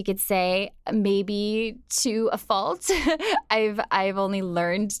 I guess you could say, maybe to a fault. I've only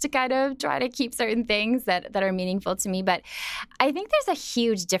learned to kind of try to keep certain things that are meaningful to me. But I think there's a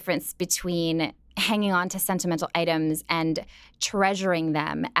huge difference between hanging on to sentimental items and treasuring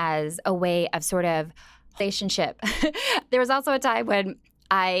them as a way of sort of relationship. There was also a time when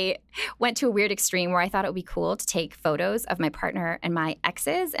I went to a weird extreme where I thought it would be cool to take photos of my partner and my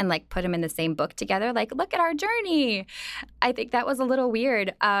exes and, like, put them in the same book together. Like, look at our journey. I think that was a little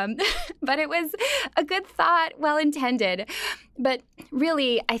weird, but it was a good thought, well-intended. But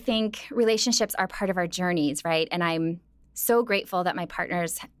really, I think relationships are part of our journeys, right? And I'm so grateful that my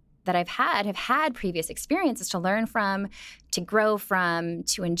partners that I've have had previous experiences to learn from, to grow from,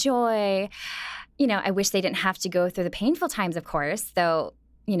 to enjoy. You know, I wish they didn't have to go through the painful times, of course, though,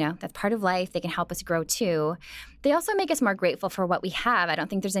 you know, that's part of life. They can help us grow too. They also make us more grateful for what we have. I don't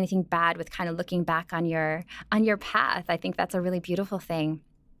think there's anything bad with kind of looking back on your path. I think that's a really beautiful thing.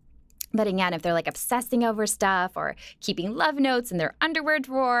 But again, if they're like obsessing over stuff or keeping love notes in their underwear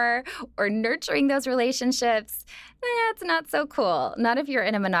drawer or nurturing those relationships, that's not so cool. Not if you're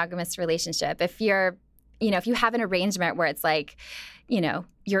in a monogamous relationship. If you have an arrangement where it's like, you know,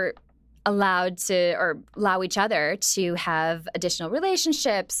 you're allowed to or allow each other to have additional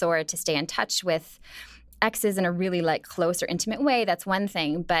relationships or to stay in touch with exes in a really like close or intimate way, that's one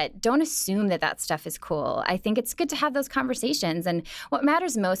thing. But don't assume that stuff is cool. I think it's good to have those conversations. And what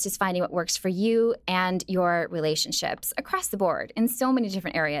matters most is finding what works for you and your relationships across the board in so many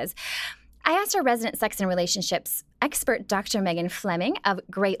different areas. I asked our resident sex and relationships expert, Dr. Megan Fleming of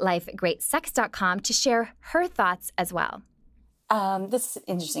GreatLifeGreatSex.com, to share her thoughts as well. This is an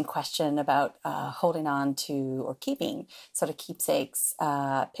interesting question about holding on to or keeping sort of keepsakes,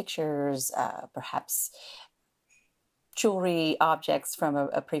 pictures, perhaps jewelry, objects from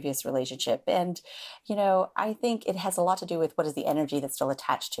a previous relationship. And, you know, I think it has a lot to do with what is the energy that's still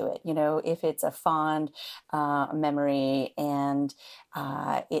attached to it. You know, if it's a fond memory and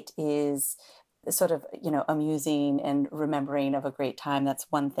it is sort of, you know, amusing and remembering of a great time, that's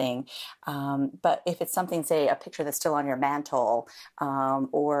one thing. But if it's something, say, a picture that's still on your mantle,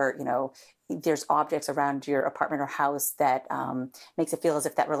 or, you know, there's objects around your apartment or house that makes it feel as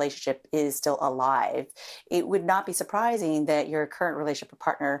if that relationship is still alive, it would not be surprising that your current relationship or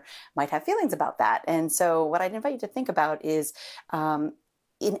partner might have feelings about that. And so what I'd invite you to think about is,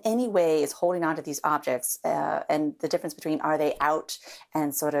 in any way, is holding on to these objects and the difference between, are they out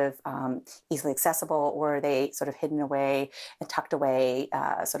and sort of easily accessible, or are they sort of hidden away and tucked away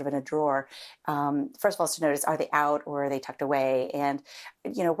sort of in a drawer? First of all, is to notice, are they out or are they tucked away? And,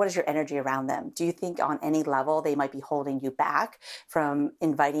 you know, what is your energy around them? Do you think on any level they might be holding you back from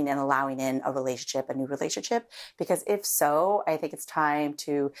inviting and allowing in a relationship, a new relationship? Because if so, I think it's time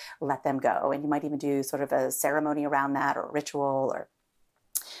to let them go. And you might even do sort of a ceremony around that, or a ritual, or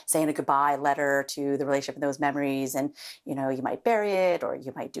saying a goodbye letter to the relationship and those memories. And, you know, you might bury it, or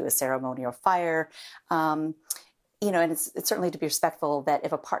you might do a ceremonial fire. You know, and it's certainly to be respectful that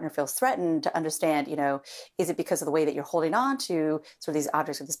if a partner feels threatened, to understand, you know, is it because of the way that you're holding on to sort of these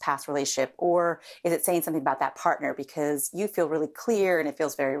objects of this past relationship, or is it saying something about that partner because you feel really clear and it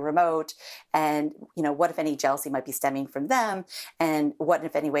feels very remote? And, you know, what if any jealousy might be stemming from them? And what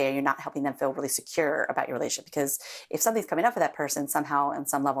if any way are you not helping them feel really secure about your relationship? Because if something's coming up for that person, somehow on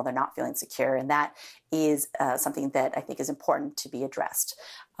some level they're not feeling secure, and that is something that I think is important to be addressed.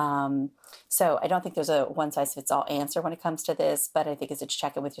 So I don't think there's a one-size-fits-all answer when it comes to this, but I think it's to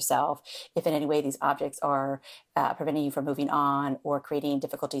check in with yourself. If in any way these objects are preventing you from moving on or creating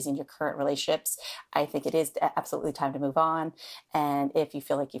difficulties in your current relationships, I think it is absolutely time to move on. And if you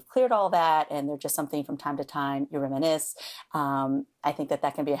feel like you've cleared all that and they're just something from time to time you reminisce, I think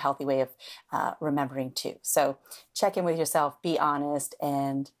that can be a healthy way of remembering too. So check in with yourself, be honest,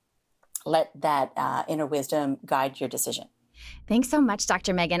 and let that inner wisdom guide your decision. Thanks so much,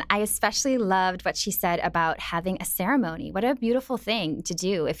 Dr. Megan. I especially loved what she said about having a ceremony. What a beautiful thing to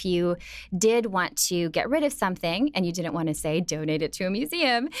do. If you did want to get rid of something and you didn't want to say donate it to a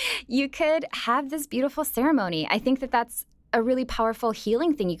museum, you could have this beautiful ceremony. I think that that's a really powerful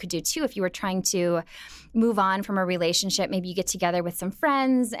healing thing you could do too if you were trying to move on from a relationship. Maybe you get together with some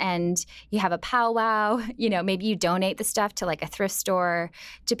friends and you have a powwow. Maybe you donate the stuff to like a thrift store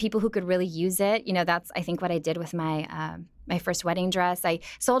to people who could really use it. That's I think what I did with my my first wedding dress. I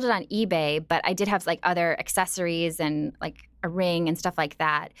sold it on eBay, but I did have like other accessories and like a ring and stuff like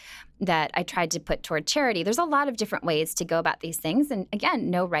that I tried to put toward charity. There's a lot of different ways to go about these things. And again,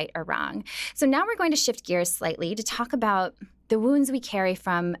 no right or wrong. So now we're going to shift gears slightly to talk about the wounds we carry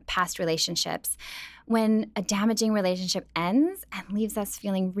from past relationships when a damaging relationship ends and leaves us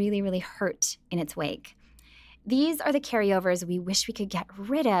feeling really, really hurt in its wake. These are the carryovers we wish we could get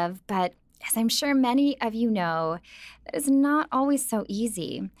rid of, but as I'm sure many of you know, that is not always so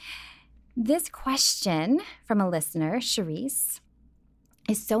easy. This question from a listener, Charisse,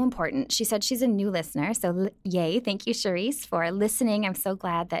 is so important. She said she's a new listener, so yay. Thank you, Charisse, for listening. I'm so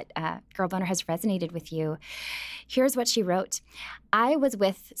glad that Girl Boner has resonated with you. Here's what she wrote. I was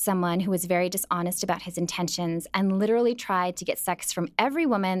with someone who was very dishonest about his intentions and literally tried to get sex from every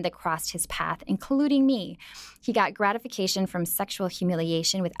woman that crossed his path, including me. He got gratification from sexual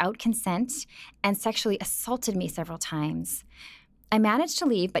humiliation without consent and sexually assaulted me several times. I managed to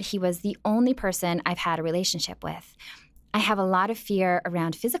leave, but he was the only person I've had a relationship with. I have a lot of fear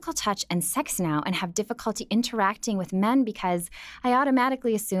around physical touch and sex now and have difficulty interacting with men because I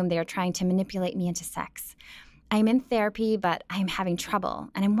automatically assume they are trying to manipulate me into sex. I'm in therapy, but I'm having trouble,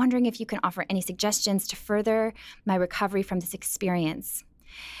 and I'm wondering if you can offer any suggestions to further my recovery from this experience.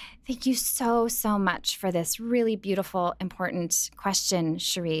 Thank you so, so much for this really beautiful, important question,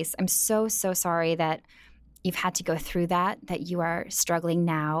 Charisse. I'm so, so sorry that you've had to go through that you are struggling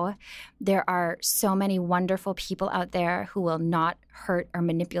now. There are so many wonderful people out there who will not hurt or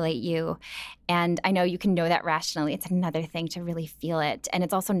manipulate you. And I know you can know that rationally. It's another thing to really feel it. And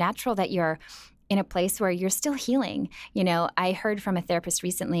it's also natural that you're in a place where you're still healing. I heard from a therapist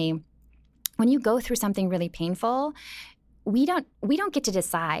recently, when you go through something really painful, we don't get to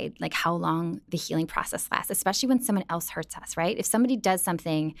decide like how long the healing process lasts, especially when someone else hurts us, right? If somebody does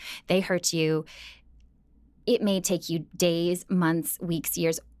something, they hurt you, it may take you days, months, weeks,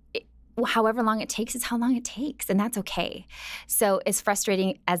 years. However long it takes is how long it takes, and that's okay. So as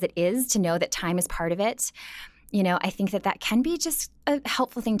frustrating as it is to know that time is part of it, I think that can be just a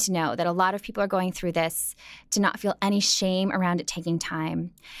helpful thing to know, that a lot of people are going through this, to not feel any shame around it taking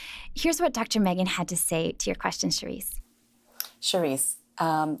time. Here's what Dr. Megan had to say to your question, Charisse. Charisse,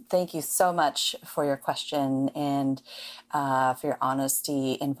 thank you so much for your question and for your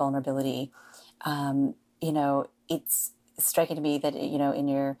honesty and vulnerability. It's striking to me that, in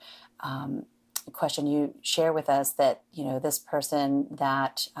your question, you share with us that, this person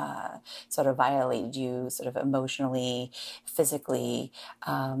that sort of violated you sort of emotionally, physically,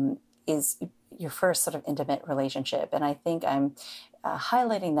 is your first sort of intimate relationship. And I think I'm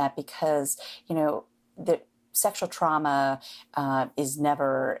highlighting that because, the sexual trauma is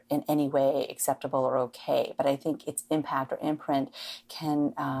never in any way acceptable or okay. But I think its impact or imprint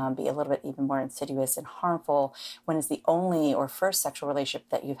can be a little bit even more insidious and harmful when it's the only or first sexual relationship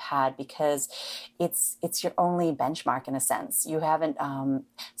that you've had, because it's your only benchmark in a sense. You haven't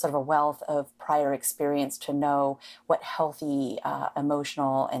sort of a wealth of prior experience to know what healthy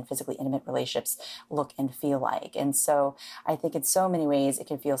emotional and physically intimate relationships look and feel like. And so I think in so many ways it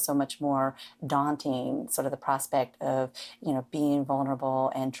can feel so much more daunting, sort of the prospect of, being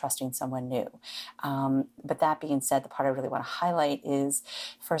vulnerable and trusting someone new. But that being said, the part I really want to highlight is,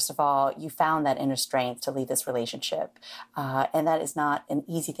 first of all, you found that inner strength to leave this relationship. And that is not an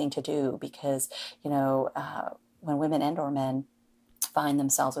easy thing to do because, when women and or men find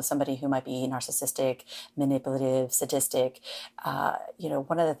themselves with somebody who might be narcissistic, manipulative, sadistic,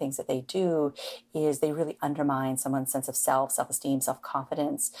 one of the things that they do is they really undermine someone's sense of self-esteem,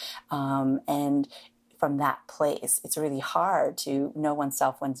 self-confidence, and from that place, it's really hard to know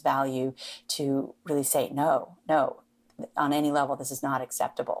oneself, one's value, to really say, no, on any level, this is not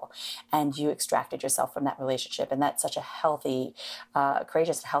acceptable. And you extracted yourself from that relationship. And that's such a healthy,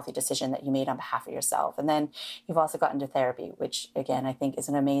 courageous, healthy decision that you made on behalf of yourself. And then you've also gotten to therapy, which again, I think is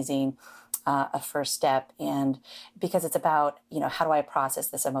an amazing a first step. And because it's about, how do I process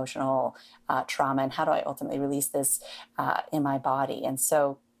this emotional trauma, and how do I ultimately release this in my body? And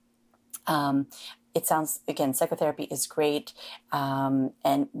so it sounds, again, psychotherapy is great.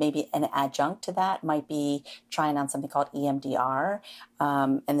 And maybe an adjunct to that might be trying on something called EMDR.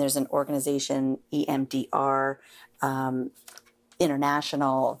 And there's an organization, EMDR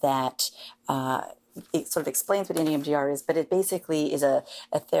International, that it sort of explains what EMDR is, but it basically is a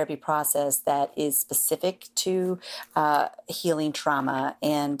therapy process that is specific to healing trauma.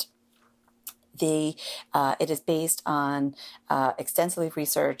 And it is based on extensive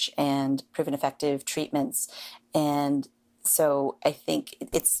research and proven effective treatments. And so I think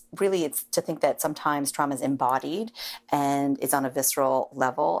it's to think that sometimes trauma is embodied and it's on a visceral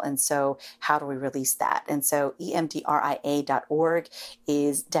level. And so how do we release that? And so emdria.org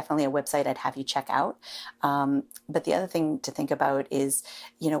is definitely a website I'd have you check out. But the other thing to think about is,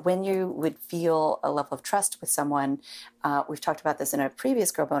 when you would feel a level of trust with someone, we've talked about this in a previous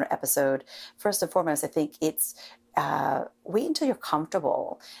Girl Boner episode. First and foremost, I think it's wait until you're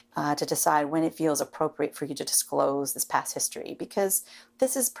comfortable to decide when it feels appropriate for you to disclose this past history, because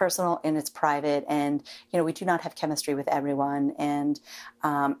this is personal and it's private, and we do not have chemistry with everyone. And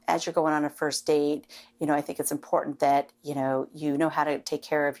as you're going on a first date, I think it's important that you know how to take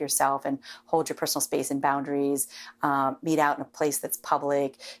care of yourself and hold your personal space and boundaries, meet out in a place that's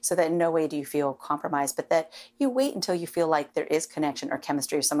public, so that in no way do you feel compromised, but that you wait until you feel like there is connection or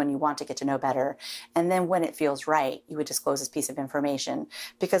chemistry or someone you want to get to know better. And then when it feels right, you would disclose this piece of information,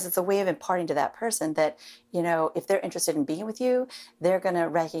 because it's a way of imparting to that person that, if they're interested in being with you, they're going to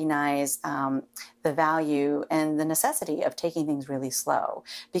recognize the value and the necessity of taking things really slow,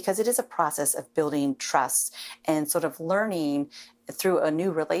 because it is a process of building trust and sort of learning through a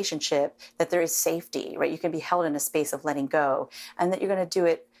new relationship that there is safety, right? You can be held in a space of letting go, and that you're going to do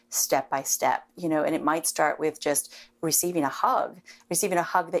it step by step, and it might start with just receiving a hug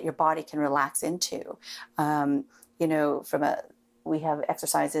that your body can relax into. We have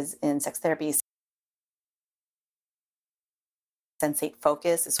exercises in sex therapy. Sensate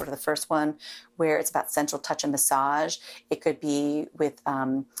Focus is sort of the first one, where it's about sensual touch and massage. It could be with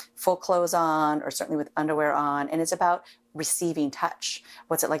full clothes on, or certainly with underwear on, and it's about receiving touch.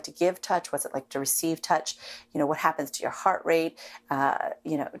 What's it like to give touch? What's it like to receive touch? What happens to your heart rate?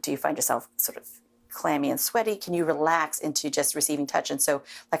 Do you find yourself sort of clammy and sweaty? Can you relax into just receiving touch? And so,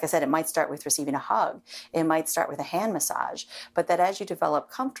 like I said, it might start with receiving a hug. It might start with a hand massage, but that as you develop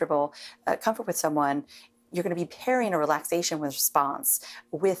comfort with someone, you're going to be pairing a relaxation with response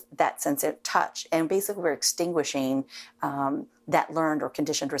with that sense of touch. And basically we're extinguishing that learned or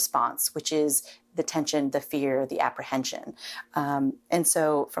conditioned response, which is the tension, the fear, the apprehension. And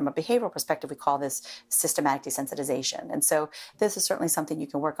so from a behavioral perspective, we call this systematic desensitization. And so this is certainly something you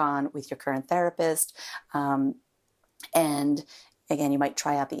can work on with your current therapist. And again, you might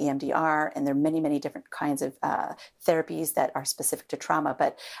try out the EMDR, and there are many, many different kinds of therapies that are specific to trauma.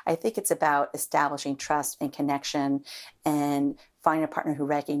 But I think it's about establishing trust and connection, and finding a partner who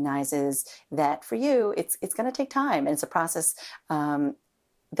recognizes that for you, it's going to take time, and it's a process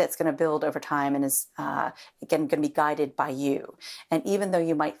that's going to build over time, and is, again, going to be guided by you. And even though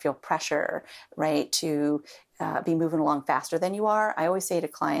you might feel pressure, right, to be moving along faster than you are, I always say to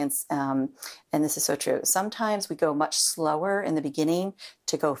clients, and this is so true, sometimes we go much slower in the beginning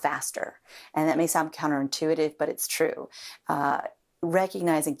to go faster. And that may sound counterintuitive, but it's true.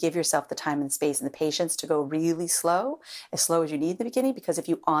 Recognize and give yourself the time and the space and the patience to go really slow as you need in the beginning, because if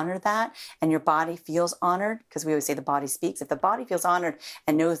you honor that and your body feels honored, because we always say the body speaks, if the body feels honored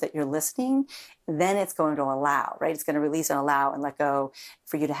and knows that you're listening, then it's going to allow, right? It's going to release and allow and let go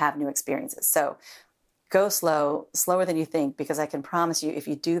for you to have new experiences. So go slower than you think, because I can promise you, if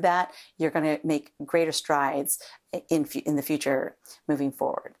you do that, you're going to make greater strides in the future moving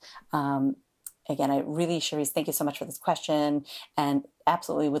forward. Again, Cherise, thank you so much for this question, and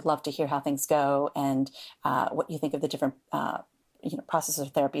absolutely would love to hear how things go and what you think of the different processes or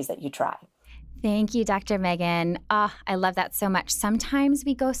therapies that you try. Thank you, Dr. Megan. I love that so much. Sometimes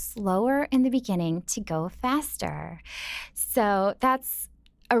we go slower in the beginning to go faster. So that's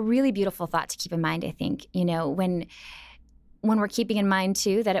a really beautiful thought to keep in mind, I think, when we're keeping in mind,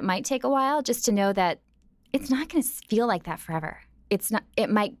 too, that it might take a while, just to know that it's not going to feel like that forever. It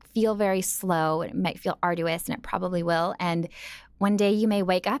might feel very slow, it might feel arduous, and it probably will. And one day you may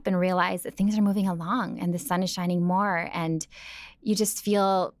wake up and realize that things are moving along and the sun is shining more, and you just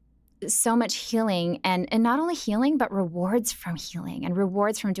feel so much healing and not only healing, but rewards from healing and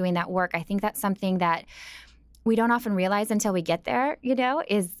rewards from doing that work. I think that's something that we don't often realize until we get there,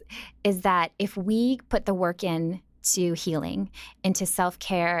 is that if we put the work in to healing, into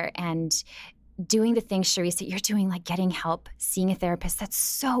self-care and doing the things, Charisse, that you're doing, like getting help, seeing a therapist, that's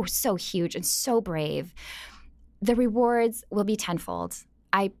so, so huge and so brave. The rewards will be tenfold.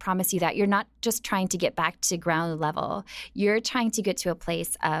 I promise you that. You're not just trying to get back to ground level. You're trying to get to a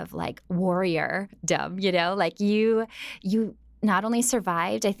place of like warrior-dom, like you not only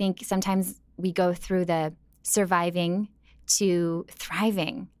survived, I think sometimes we go through the surviving to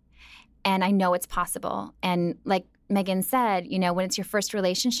thriving. And I know it's possible. And like Megan said, when it's your first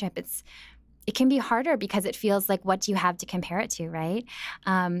relationship, it can be harder because it feels like, what do you have to compare it to, right?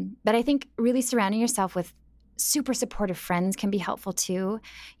 But I think really surrounding yourself with super supportive friends can be helpful too.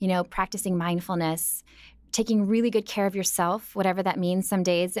 Practicing mindfulness, taking really good care of yourself, whatever that means. Some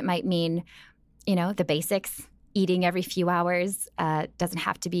days it might mean, the basics, eating every few hours. Doesn't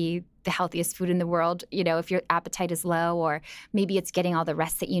have to be the healthiest food in the world, if your appetite is low, or maybe it's getting all the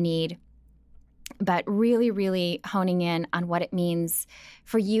rest that you need. But really, really honing in on what it means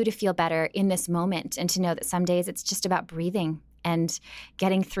for you to feel better in this moment, and to know that some days it's just about breathing and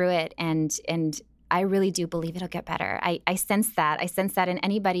getting through it. And I really do believe it'll get better. I sense that. I sense that in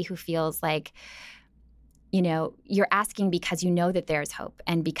anybody who feels like, you're asking because you know that there's hope,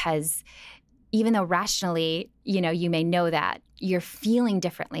 and because even though rationally, you may know that, you're feeling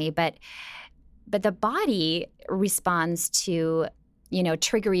differently, but the body responds to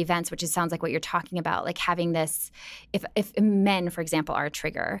trigger events, which sounds like what you're talking about, like having this, if men, for example, are a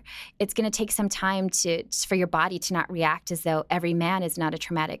trigger, it's going to take some time for your body to not react as though every man is not a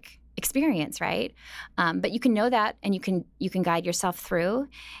traumatic experience, right? But you can know that, and you can guide yourself through,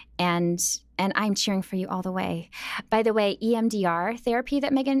 and I'm cheering for you all the way. By the way, EMDR therapy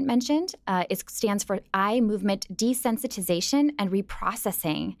that Megan mentioned, it stands for Eye Movement Desensitization and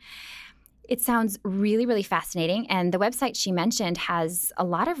Reprocessing. It sounds really, really fascinating, and the website she mentioned has a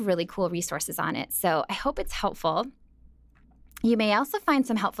lot of really cool resources on it, so I hope it's helpful. You may also find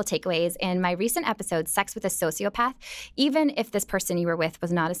some helpful takeaways in my recent episode, Sex with a Sociopath. Even if this person you were with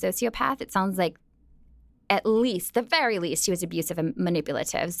was not a sociopath, it sounds like at least, the very least, she was abusive and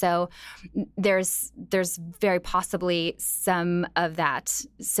manipulative. So there's very possibly some of that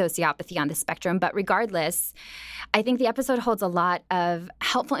sociopathy on the spectrum. But regardless, I think the episode holds a lot of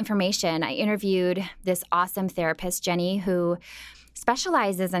helpful information. I interviewed this awesome therapist, Jenny, who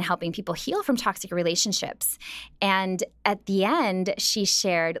specializes in helping people heal from toxic relationships. And at the end, she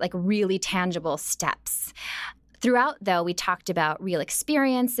shared like really tangible steps. Throughout, though, we talked about real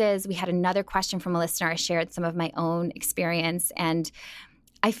experiences. We had another question from a listener. I shared some of my own experience, and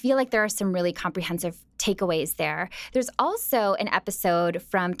I feel like there are some really comprehensive takeaways there. There's also an episode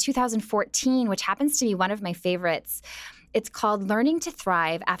from 2014, which happens to be one of my favorites. It's called Learning to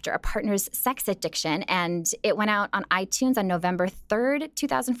Thrive After a Partner's Sex Addiction, and it went out on iTunes on November 3rd,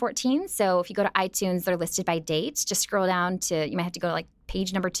 2014. So if you go to iTunes, they're listed by date. Just scroll down to, you might have to go to like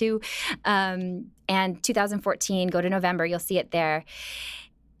page number 2. And 2014, go to November, you'll see it there.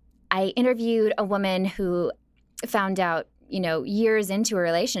 I interviewed a woman who found out, years into a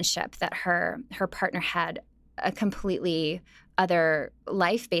relationship that her partner had a completely other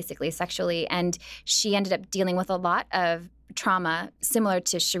life, basically, sexually. And she ended up dealing with a lot of trauma similar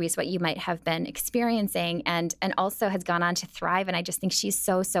to Charisse, what you might have been experiencing, and also has gone on to thrive. And I just think she's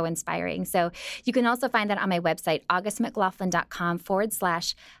so, so inspiring. So you can also find that on my website,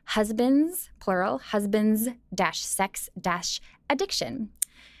 augustmclaughlin.com/husbands, plural, husbands-sex-addiction.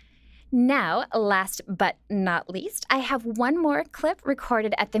 Now, last but not least, I have one more clip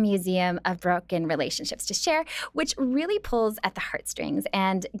recorded at the Museum of Broken Relationships to share, which really pulls at the heartstrings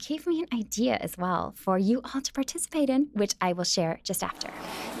and gave me an idea as well for you all to participate in, which I will share just after.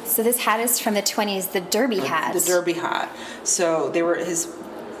 So this hat is from the 20s, the derby hat. The derby hat. So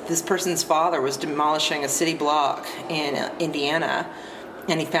this person's father was demolishing a city block in Indiana,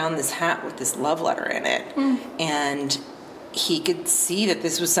 and he found this hat with this love letter in it. And he could see that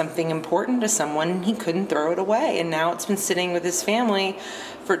this was something important to someone, and he couldn't throw it away. And now it's been sitting with his family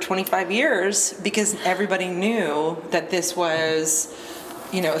for 25 years because everybody knew that this was,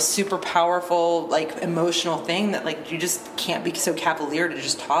 a super powerful, emotional thing that, you just can't be so cavalier to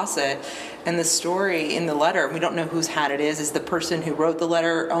just toss it. And the story in the letter, we don't know whose hat it is the person who wrote the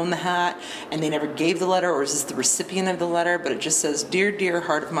letter own the hat, and they never gave the letter, or is this the recipient of the letter? But it just says, "Dear, dear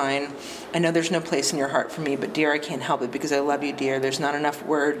heart of mine, I know there's no place in your heart for me, but dear, I can't help it because I love you, dear. There's not enough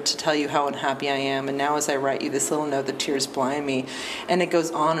word to tell you how unhappy I am. And now as I write you this little note, the tears blind me." And it goes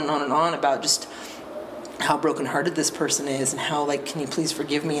on and on and on about just how brokenhearted this person is, and how, like, can you please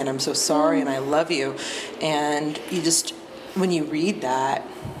forgive me, and I'm so sorry, and I love you. And you just, when you read that,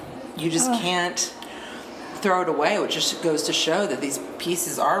 you just can't throw it away, which just goes to show that these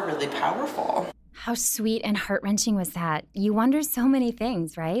pieces are really powerful. How sweet and heart-wrenching was that? You wonder so many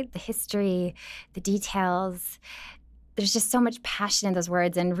things, right? The history, the details. There's just so much passion in those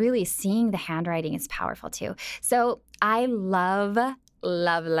words, and really seeing the handwriting is powerful too. So I love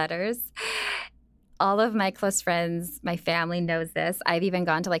letters. All of my close friends, my family knows this. I've even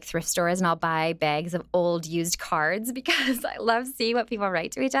gone to like thrift stores and I'll buy bags of old used cards because I love seeing what people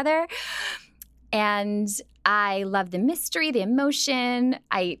write to each other. And I love the mystery, the emotion.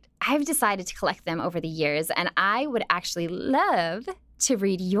 I've decided to collect them over the years, and I would actually love to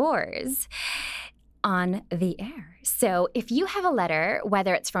read yours on the air. So if you have a letter,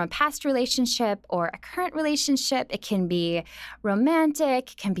 whether it's from a past relationship or a current relationship, it can be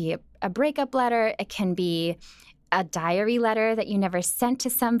romantic, it can be a breakup letter, it can be a diary letter that you never sent to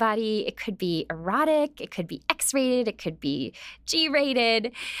somebody. It could be erotic. It could be X-rated. It could be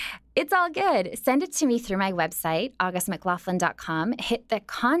G-rated. It's all good. Send it to me through my website, augustmclaughlin.com. Hit the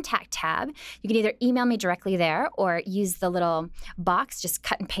contact tab. You can either email me directly there or use the little box, just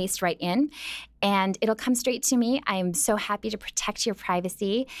cut and paste right in, and it'll come straight to me. I'm so happy to protect your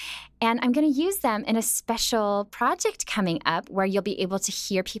privacy. And I'm going to use them in a special project coming up where you'll be able to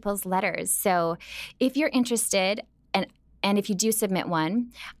hear people's letters. So if you're interested, and if you do submit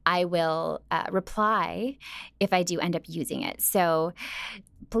one, I will reply if I do end up using it. So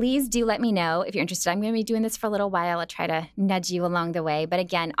please do let me know if you're interested. I'm going to be doing this for a little while. I'll try to nudge you along the way. But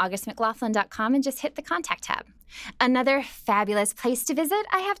again, augustmclaughlin.com, and just hit the contact tab. Another fabulous place to visit,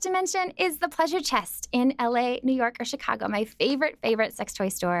 I have to mention, is the Pleasure Chest in LA, New York, or Chicago, my favorite sex toy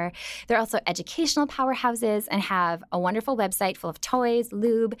store. They're also educational powerhouses and have a wonderful website full of toys,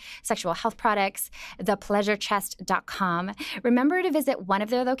 lube, sexual health products, thepleasurechest.com. Remember to visit one of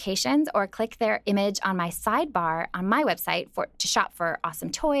their locations or click their image on my sidebar on my website to shop for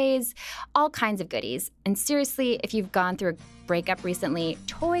awesome toys, all kinds of goodies. And seriously, if you've gone through a breakup recently,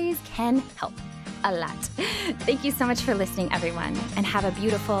 toys can help a lot. Thank you so much for listening, everyone, and have a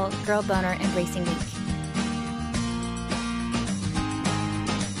beautiful Girl Boner Embracing week.